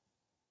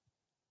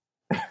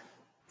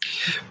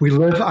 We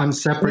live on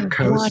separate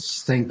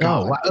coasts, thank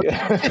God.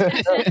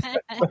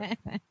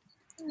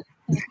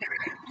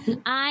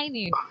 I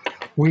knew.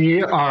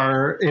 We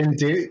are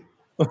indeed.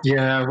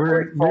 Yeah,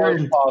 we're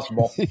in,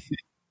 possible.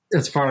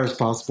 as far as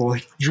possible.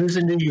 Drew's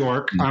in New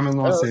York. I'm in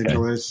Los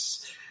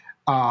Angeles.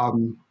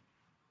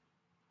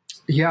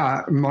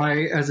 Yeah,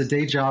 as a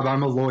day job,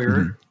 I'm a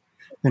lawyer,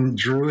 and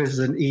Drew is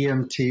an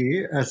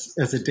EMT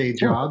as a day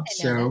job.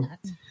 So,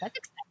 That's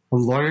exciting. a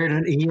lawyer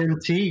and an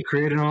EMT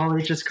create an all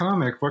ages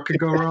comic. What could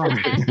go wrong?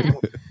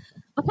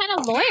 What kind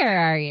of lawyer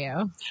are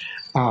you?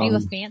 Are you a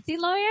fancy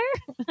lawyer?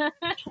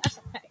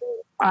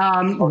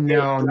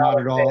 No, not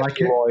at all.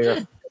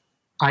 Lawyer.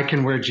 I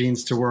can wear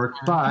jeans to work,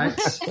 but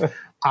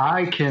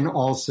I can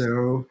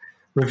also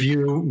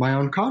review my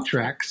own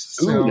contracts.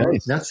 So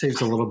nice. that saves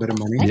a little bit of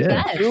money.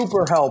 Yeah. Yes,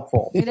 Super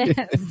helpful. it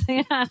is.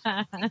 Yeah.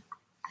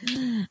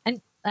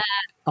 And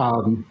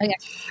okay.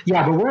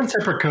 Yeah, but we're on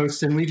separate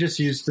coasts, and we just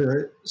use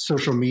the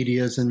social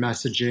medias and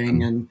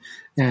messaging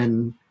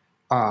and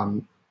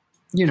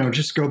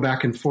just go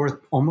back and forth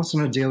almost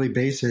on a daily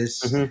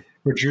basis.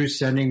 Where Drew's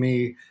sending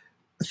me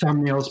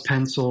thumbnails,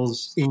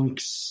 pencils,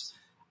 inks.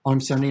 I'm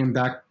sending him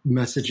back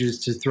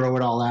messages to throw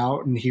it all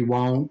out, and he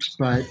won't.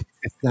 But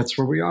that's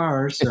where we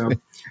are. So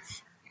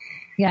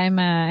Yeah,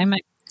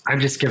 I'm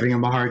just giving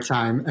him a hard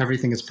time.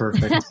 Everything is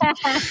perfect.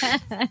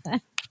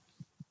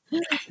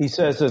 He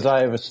says as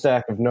I have a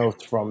stack of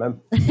notes from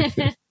him.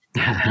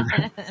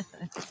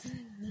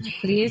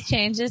 Please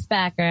change this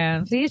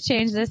background. Please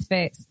change this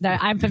face. No,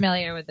 I'm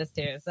familiar with this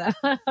too. So,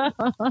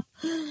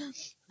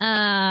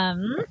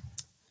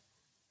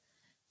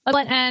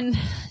 and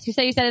you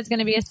said it's going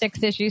to be a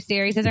 6-issue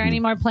series. Is there any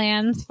more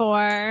plans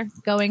for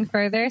going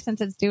further since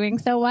it's doing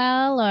so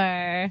well,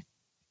 or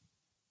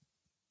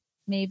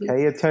maybe?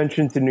 Pay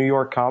attention to New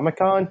York Comic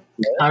Con.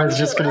 I was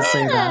just going to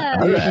say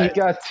that. You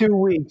got 2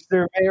 weeks.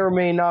 There may or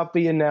may not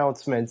be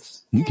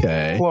announcements.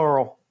 Okay.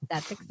 Plural.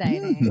 That's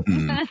exciting.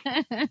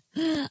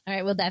 All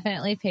right, we'll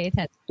definitely pay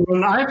attention.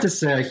 Well, I have to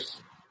say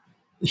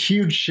a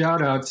huge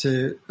shout out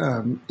to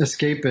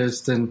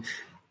Escapist and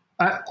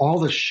all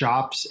the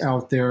shops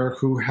out there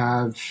who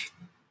have,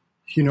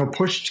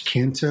 pushed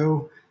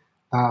Canto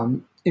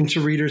into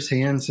readers'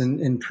 hands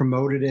and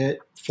promoted it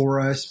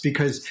for us,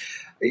 because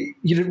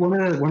one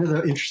of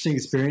the interesting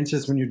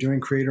experiences when you're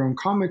doing creator-owned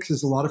comics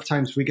is a lot of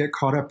times we get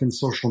caught up in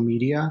social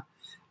media,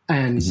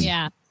 and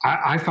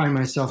I find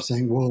myself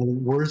saying, well,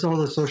 where's all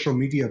the social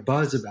media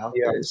buzz about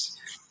this?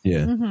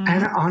 Yeah.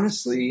 And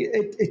honestly,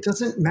 it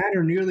doesn't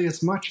matter nearly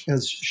as much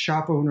as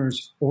shop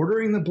owners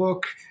ordering the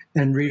book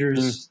and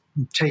readers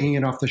taking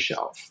it off the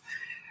shelf.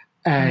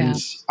 And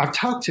I've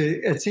talked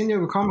at San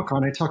Diego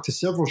Comic-Con, I talked to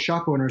several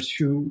shop owners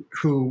who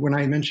when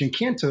I mentioned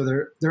Canto,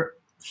 their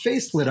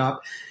face lit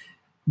up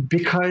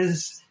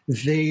because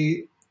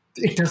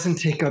it doesn't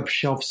take up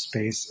shelf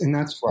space. And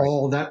that's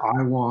all that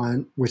I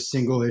want with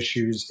single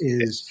issues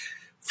is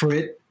for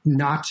it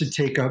not to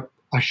take up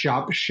a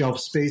shop shelf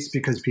space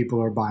because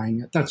people are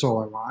buying it. That's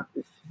all I want.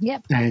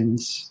 Yep. And,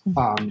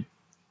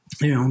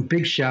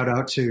 big shout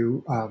out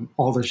to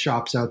all the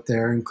shops out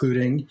there,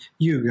 including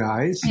you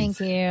guys. Thank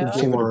you.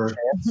 For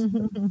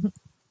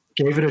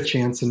gave it a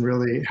chance and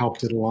really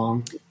helped it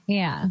along.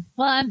 Yeah.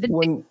 Well,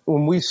 when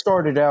we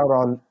started out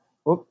on,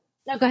 no,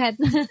 go ahead.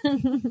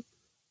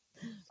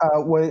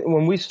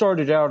 when we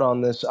started out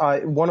on this,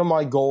 one of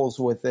my goals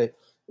with it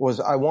was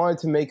I wanted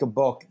to make a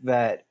book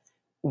that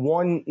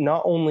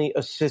not only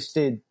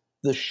assisted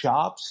the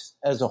shops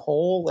as a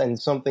whole and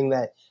something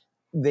that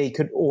they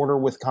could order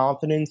with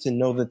confidence and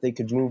know that they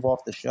could move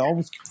off the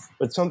shelves,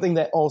 but something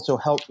that also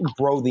helped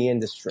grow the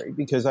industry.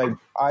 Because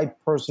I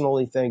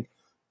personally think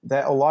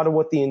that a lot of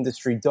what the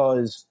industry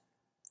does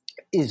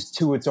is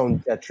to its own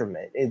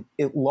detriment.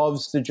 It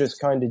loves to just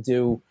kind of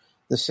do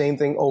the same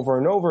thing over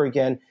and over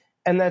again.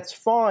 And that's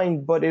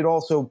fine, but it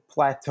also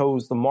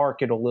plateaus the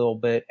market a little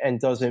bit and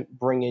doesn't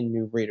bring in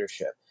new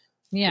readership.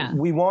 Yeah.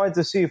 We wanted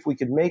to see if we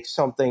could make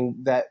something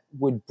that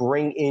would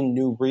bring in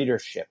new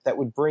readership, that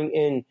would bring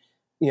in,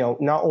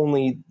 not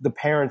only the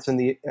parents and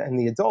the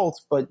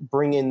adults, but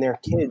bring in their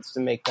kids to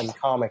make them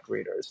comic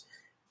readers.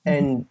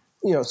 And,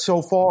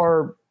 so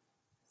far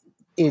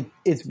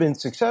it's been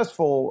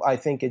successful, I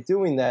think, at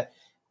doing that.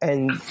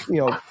 And,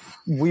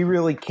 we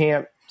really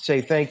can't say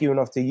thank you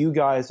enough to you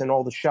guys and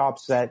all the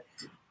shops that,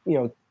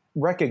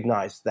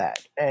 recognize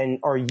that and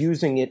are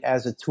using it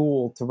as a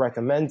tool to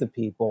recommend to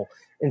people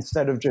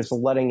instead of just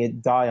letting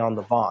it die on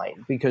the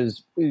vine.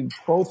 Because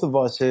both of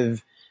us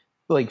have,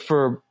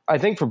 for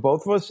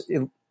both of us,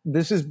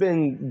 this has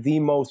been the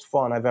most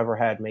fun I've ever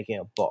had making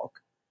a book.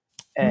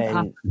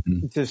 And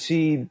to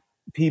see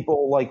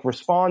people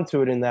respond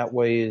to it in that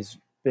way has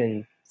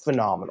been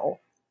phenomenal.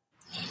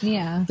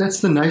 Yeah. That's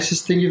the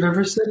nicest thing you've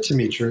ever said to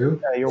me,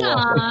 Drew. Yeah, you're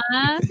welcome.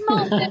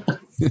 On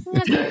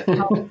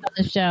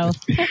the show.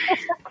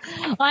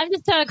 Well, I'm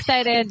just so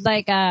excited.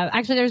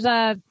 Actually, there's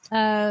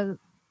a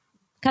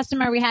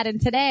customer we had in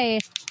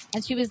today,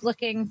 and she was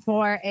looking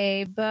for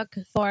a book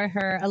for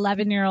her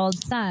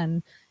 11-year-old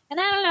son. And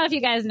I don't know if you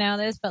guys know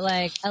this, but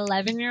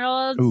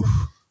 11-year-olds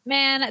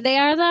Man, they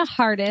are the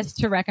hardest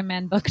to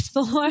recommend books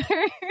for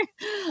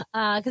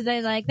because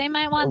they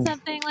might want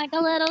something like a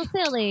little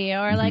silly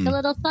or like a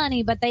little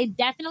funny, but they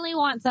definitely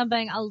want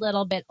something a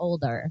little bit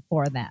older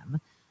for them.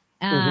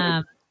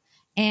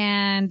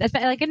 And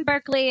like in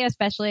Berkeley,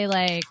 especially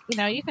like, you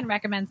know, you can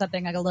recommend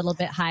something like a little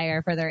bit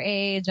higher for their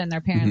age and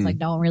their parents like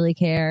don't really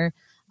care.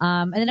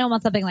 And they don't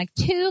want something like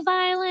too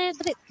violent,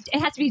 but it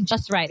has to be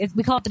just right.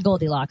 We call it the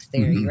Goldilocks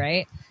theory,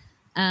 right?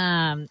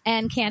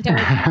 And Canto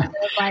is one of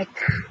those, like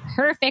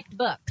perfect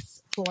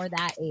books for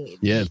that age.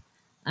 Yeah.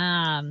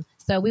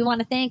 So we want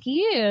to thank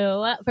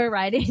you for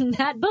writing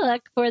that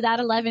book for that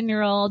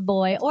 11-year-old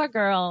boy or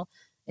girl.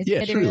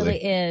 It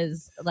really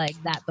is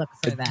like that book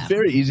for them. It's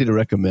very easy to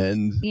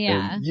recommend.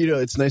 Yeah. And, you know,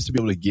 it's nice to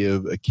be able to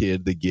give a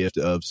kid the gift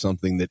of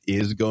something that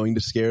is going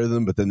to scare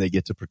them, but then they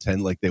get to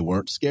pretend like they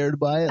weren't scared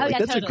by it. Oh, like, yeah,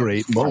 that's totally. a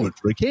great moment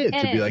for a kid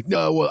It to be is. like,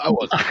 no, well, I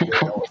wasn't scared.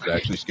 I wasn't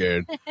actually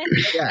scared.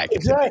 Yeah,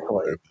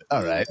 Exactly.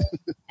 All right.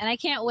 And I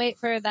can't wait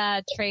for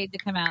the trade to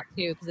come out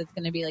too, because it's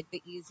going to be like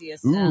the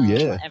easiest Ooh, sell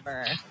yeah.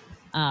 ever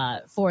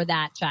for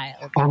that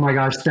child. Oh my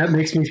gosh, that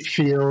makes me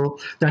feel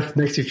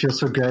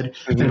so good.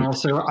 And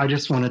also, I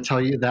just want to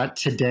tell you that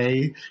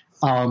today,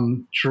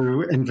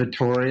 Drew and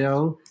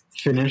Vittorio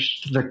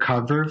finished the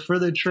cover for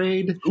the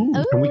trade,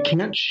 and we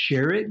can't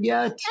share it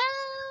yet.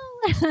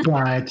 Oh.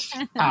 But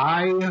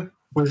I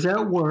was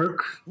at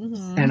work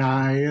and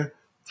I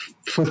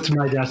flipped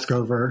my desk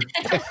over.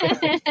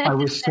 I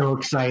was so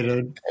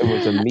excited. It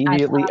was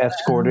immediately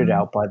escorted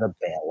out by the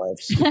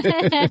bailiffs.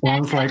 I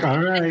was like, all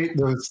right,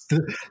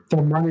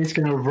 the money's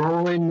going to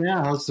roll in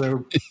now.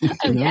 So,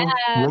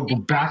 we're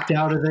backed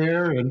out of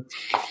there. And,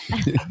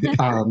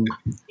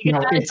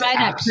 it's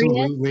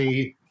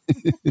absolutely,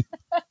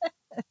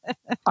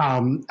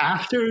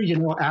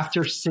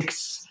 after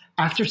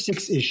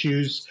six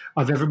issues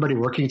of everybody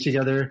working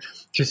together,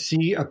 to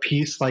see a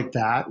piece like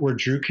that where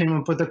Drew came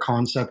up with a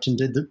concept and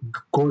did the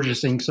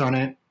gorgeous inks on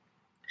it,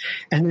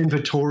 and then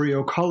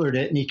Vittorio colored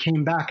it, and he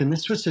came back, and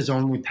this was his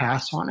only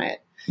pass on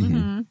it.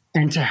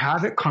 And to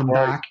have it come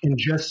back and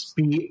just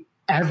be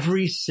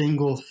every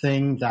single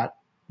thing that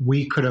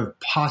we could have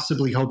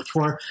possibly hoped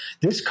for.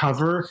 This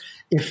cover,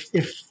 if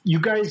you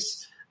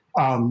guys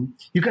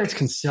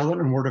can sell it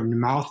in word of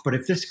mouth, but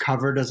if this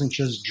cover doesn't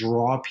just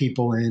draw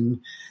people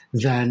in,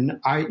 then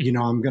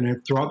I'm going to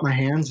throw up my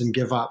hands and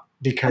give up,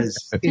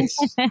 because it's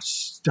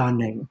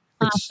stunning.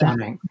 It's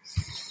stunning.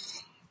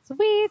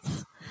 Sweet.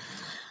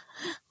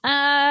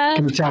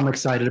 Can you tell I'm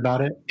excited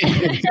about it?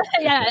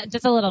 Yeah,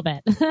 just a little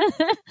bit. Do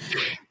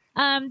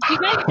you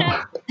guys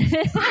know?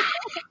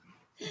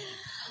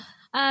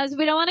 So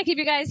we don't want to keep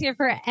you guys here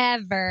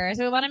forever.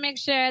 So we want to make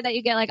sure that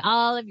you get like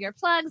all of your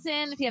plugs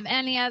in. If you have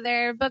any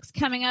other books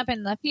coming up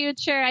in the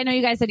future, I know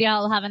you guys said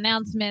y'all will have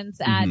announcements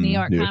at New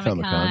York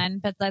Comic Con,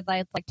 but that's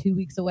like 2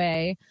 weeks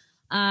away.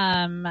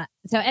 So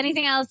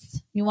anything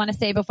else you want to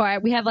say before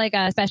we have like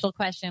a special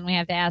question we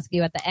have to ask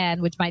you at the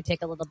end, which might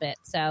take a little bit.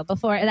 So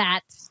before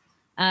that,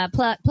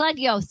 plug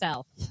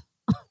yourself.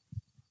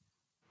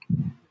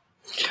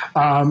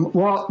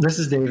 Well, this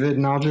is David,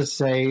 and I'll just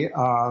say,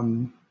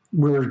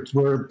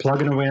 we're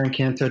plugging away on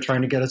Canto,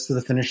 trying to get us to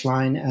the finish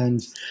line,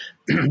 and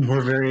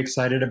we're very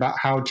excited about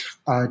how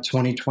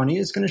 2020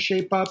 is going to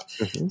shape up.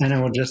 And I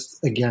will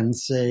just again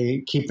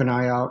say, keep an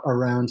eye out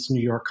around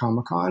New York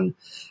Comic Con,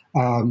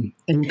 and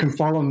you can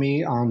follow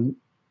me on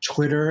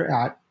Twitter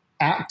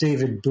at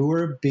David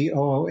Booher,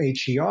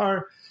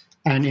 Booher,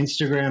 and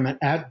Instagram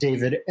at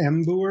David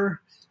M. Booher,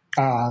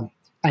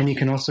 and you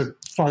can also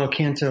follow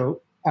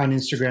Canto on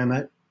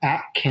Instagram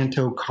at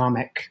Canto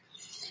Comic.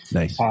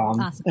 Nice.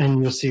 Awesome.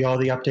 And you'll see all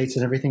the updates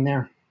and everything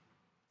there.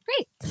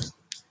 Great.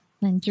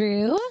 And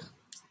Drew?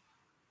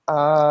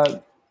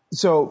 I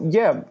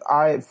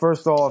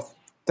first off,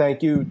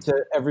 thank you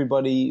to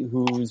everybody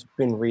who's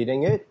been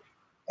reading it,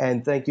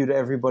 and thank you to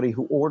everybody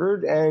who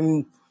ordered.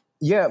 And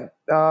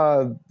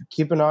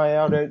keep an eye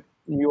out at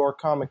New York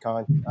Comic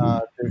Con.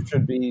 There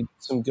should be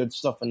some good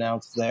stuff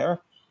announced there.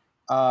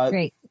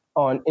 Great.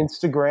 On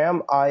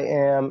Instagram, I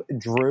am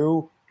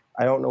Drew.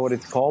 I don't know what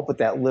it's called, but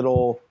that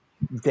little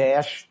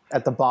dash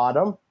at the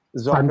bottom.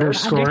 Zucker.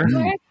 Underscore.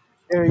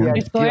 There you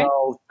Underscore?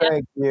 go.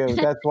 Thank you.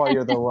 That's why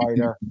you're the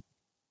writer.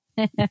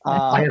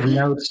 I have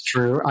notes,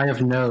 Drew. I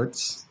have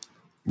notes.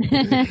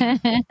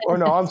 Or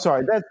no, I'm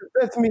sorry.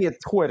 That's me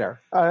at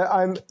Twitter.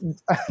 I'm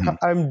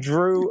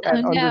Drew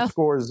at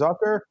underscore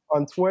Zucker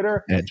on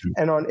Twitter,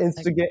 and on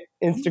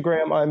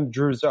Instagram I'm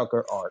Drew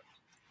Zucker Art.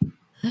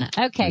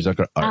 Okay.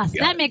 Zucker Art. Awesome.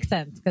 That makes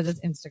sense because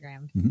it's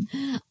Instagram.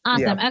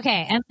 Awesome. Yeah.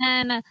 Okay. And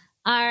then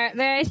our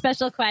very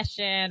special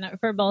question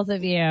for both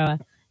of you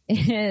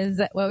is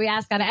what we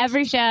ask on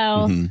every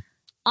show.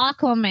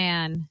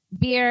 Aquaman,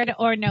 beard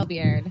or no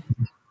beard?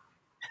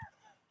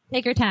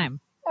 Take your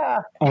time.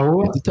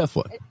 Oh, It's a tough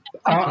one.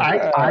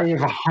 I have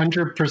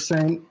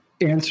 100%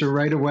 answer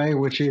right away,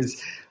 which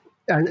is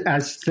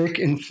as thick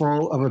and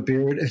full of a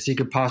beard as he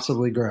could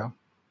possibly grow.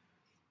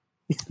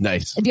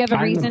 Nice. Do you have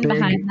a reason I'm a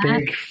behind that?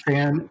 big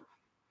fan.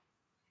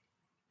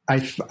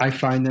 I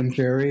find them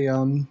very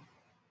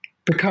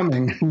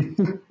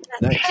becoming.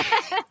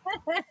 Nice.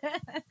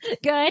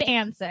 Good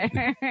answer.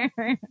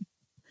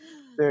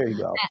 There you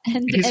go.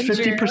 He's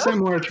 50%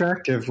 more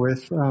attractive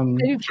with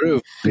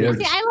True. Yeah.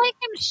 See, I like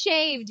him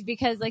shaved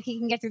because like he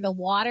can get through the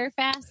water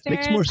faster.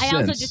 Makes more I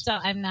also sense. just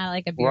don't. I'm not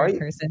like a beard Right?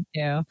 person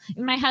too.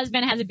 My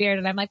husband has a beard,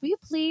 and I'm like, will you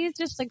please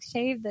just like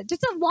shave that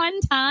just a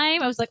one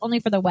time? I was like only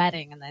for the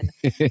wedding, and then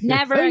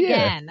never Oh,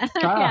 yeah. again.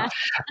 Yeah.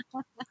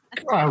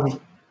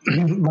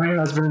 My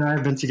husband and I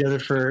have been together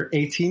for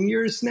 18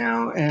 years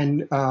now.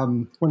 And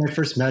when I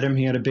first met him,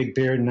 he had a big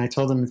beard. And I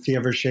told him if he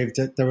ever shaved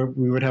it, that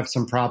we would have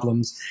some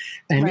problems.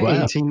 And Right.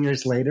 Wow. 18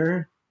 years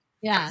later,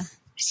 Yeah.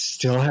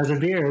 still has a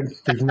beard.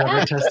 We've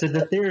never tested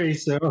the theory.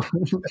 So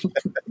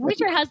I wish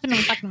your husband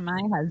was fucking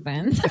my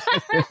husband.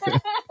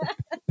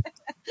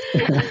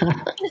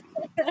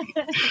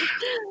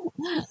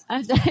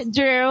 I'm sorry,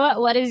 Drew,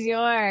 what is your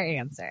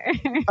answer?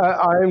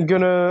 I'm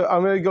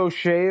gonna go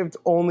shaved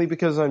only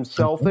because I'm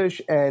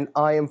selfish and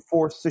I am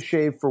forced to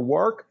shave for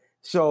work.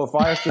 So if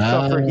I have to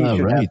suffer, he should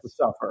right. have to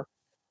suffer.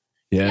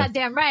 Yeah.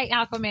 Goddamn right,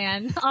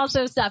 Aquaman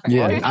also suffered.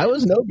 Yeah, I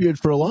was no beard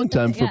for a long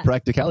time for Yeah.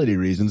 practicality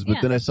reasons, but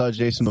Yeah. then I saw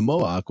Jason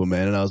Momoa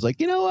Aquaman, and I was like,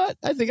 you know what?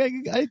 I think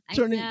I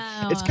turn it.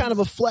 know. It's kind of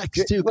a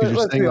flex too, because you're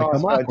Let's saying be like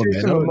I'm honest, Aquaman.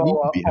 Jason I don't need to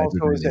Momoa be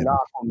also is an hydrated.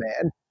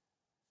 Aquaman.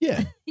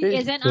 Yeah, He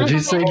isn't did you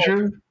say, Aquaman.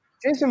 Drew?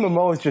 Jason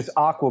Momoa is just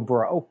Aqua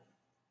Bro.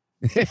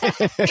 you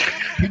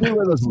do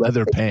wear those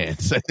leather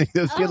pants. I think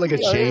those get like a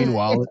Oh, chain yeah.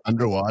 wallet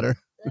underwater.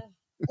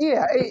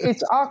 Yeah,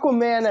 it's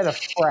Aquaman at a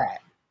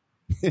frat.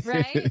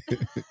 Right?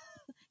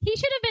 He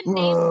should have been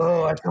named.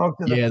 Oh, I talked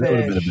to the Yeah, that would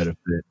have been a fish. better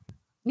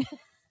fit.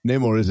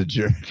 Namor is a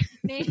jerk.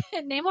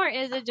 Namor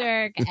is a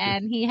jerk,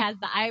 and he has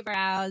the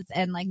eyebrows,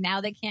 and like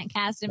now they can't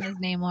cast him as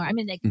Namor. I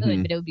mean, they could,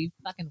 Mhm. but it would be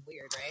fucking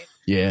weird, right?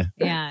 Yeah.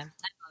 Yeah, I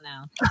don't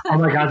know. Oh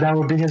my God, that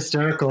would be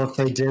hysterical if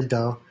they did,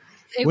 though.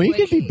 It Well, you would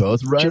could be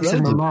both, right?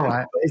 Jason Right?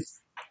 Momoa.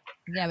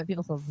 Yeah, but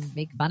people still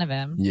make fun of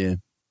him. Yeah.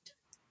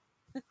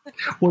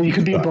 Well, you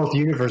could be in both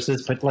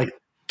universes, but like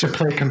to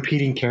play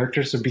competing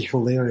characters would be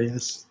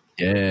hilarious.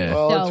 Yeah.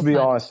 Well, let's So be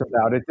fun. honest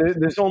about it.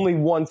 There's only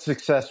one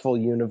successful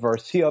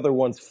universe. The other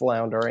one's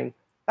floundering.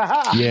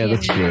 Yeah,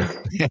 that's true.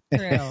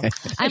 True.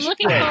 I'm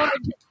looking forward.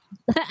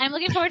 I'm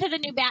looking forward to the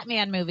new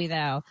Batman movie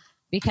though,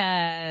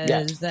 because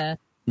Yes.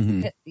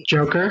 Mhm.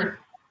 Joker?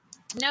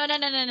 no.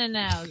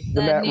 The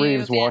Matt new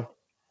Reeves one.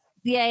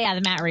 Yeah,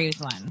 the Matt Reeves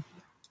one.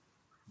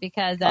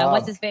 Because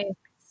what's his face?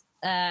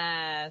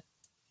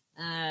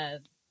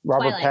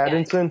 Robert Twilight guy.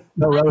 Pattinson.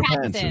 No, Robert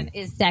Pattinson Pattinson.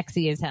 is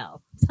sexy as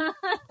hell,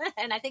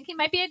 and I think he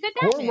might be a good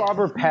Poor Batman.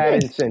 Robert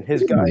Pattinson.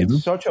 His guy Maybe.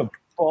 is such a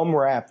bum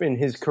rap in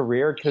his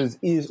career because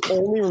he's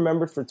only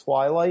remembered for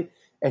Twilight,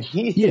 and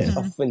he is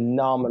Yeah. a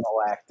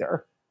phenomenal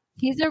actor.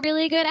 He's a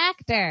really good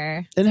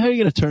actor. And how are you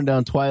going to turn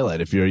down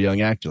Twilight if you're a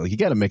young actor? Like, you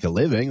got to make a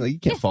living. Like, you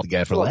can't fault the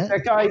guy for Look, that.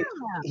 that guy,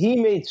 he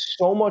made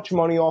so much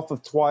money off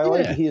of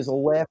Twilight. Yeah. He is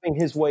laughing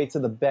his way to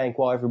the bank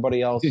while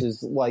everybody else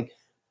is like,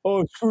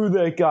 "Oh, screw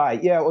that guy."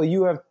 Yeah, well,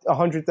 you have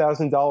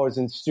 $100,000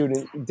 in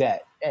student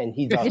debt, and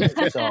he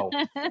doesn't. So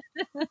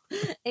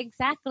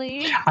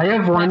Exactly. I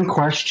have one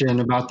question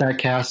about that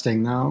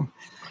casting, though.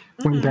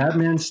 When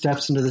Batman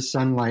steps into the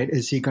sunlight,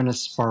 is he going to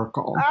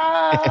sparkle?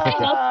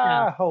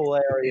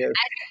 Hilarious.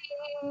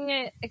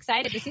 I'm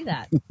excited to see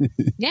that.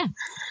 Yeah,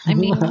 I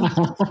mean,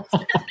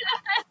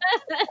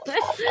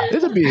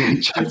 This would be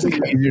easier to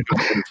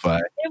identify.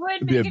 it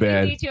would be make a it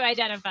bad- easy to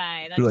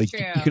identify. That's You're like, true.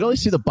 you could only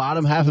see the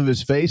bottom half of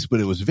his face,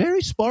 but it was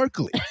very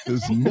sparkly. It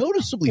was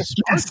noticeably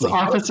Yes, sparkly.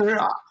 officer.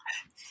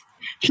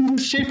 He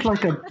was shaped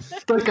like a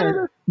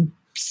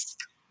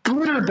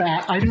glitter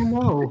bat. I don't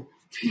know.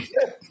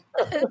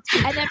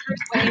 And then Bruce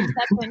Wayne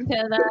steps into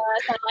the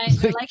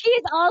sunlight. They're like,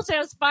 he's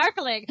also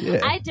sparkling.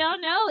 Yeah. I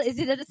don't know. Is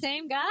it the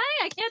same guy?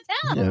 I can't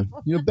tell. Yeah.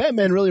 You know,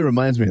 Batman really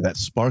reminds me of that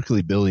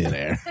sparkly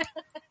billionaire.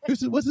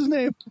 What's his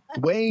name?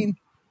 Wayne.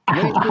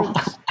 Wayne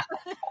Bruce.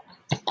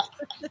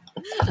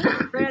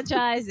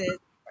 Franchises.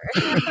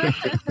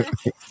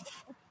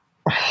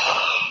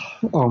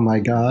 Oh my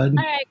God.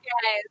 All right,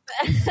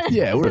 guys.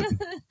 Yeah, we're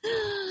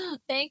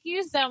Thank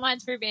you so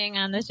much for being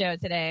on the show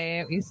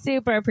today. We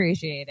super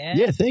appreciate it.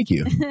 yeah. Thank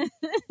you.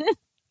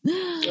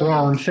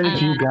 Well, and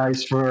thank you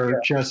guys for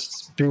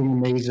just being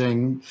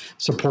amazing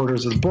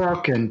supporters of the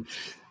book and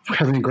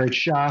having a great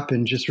shop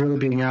and just really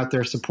being out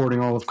there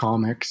supporting all of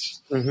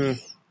comics. Mm-hmm.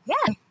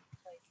 Yeah.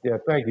 Yeah,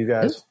 thank you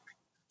guys.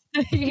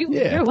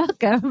 Yeah. You're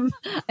welcome.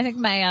 I think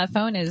my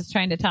phone is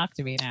trying to talk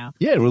to me now.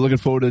 Yeah, we're looking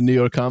forward to New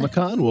York Comic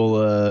Con.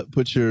 We'll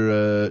put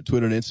your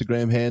Twitter and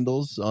Instagram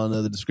handles on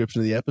the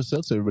description of the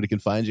episode so everybody can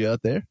find you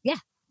out there. Yeah,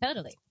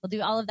 totally. We'll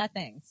do all of that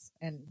things,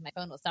 and my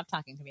phone will stop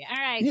talking to me. All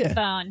right, Yeah.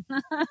 phone.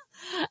 All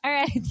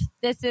right.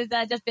 This has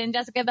just been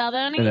Jessica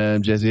Baldoni, And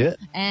I'm Jesse.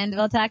 and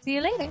we'll talk to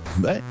you later.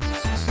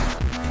 Bye.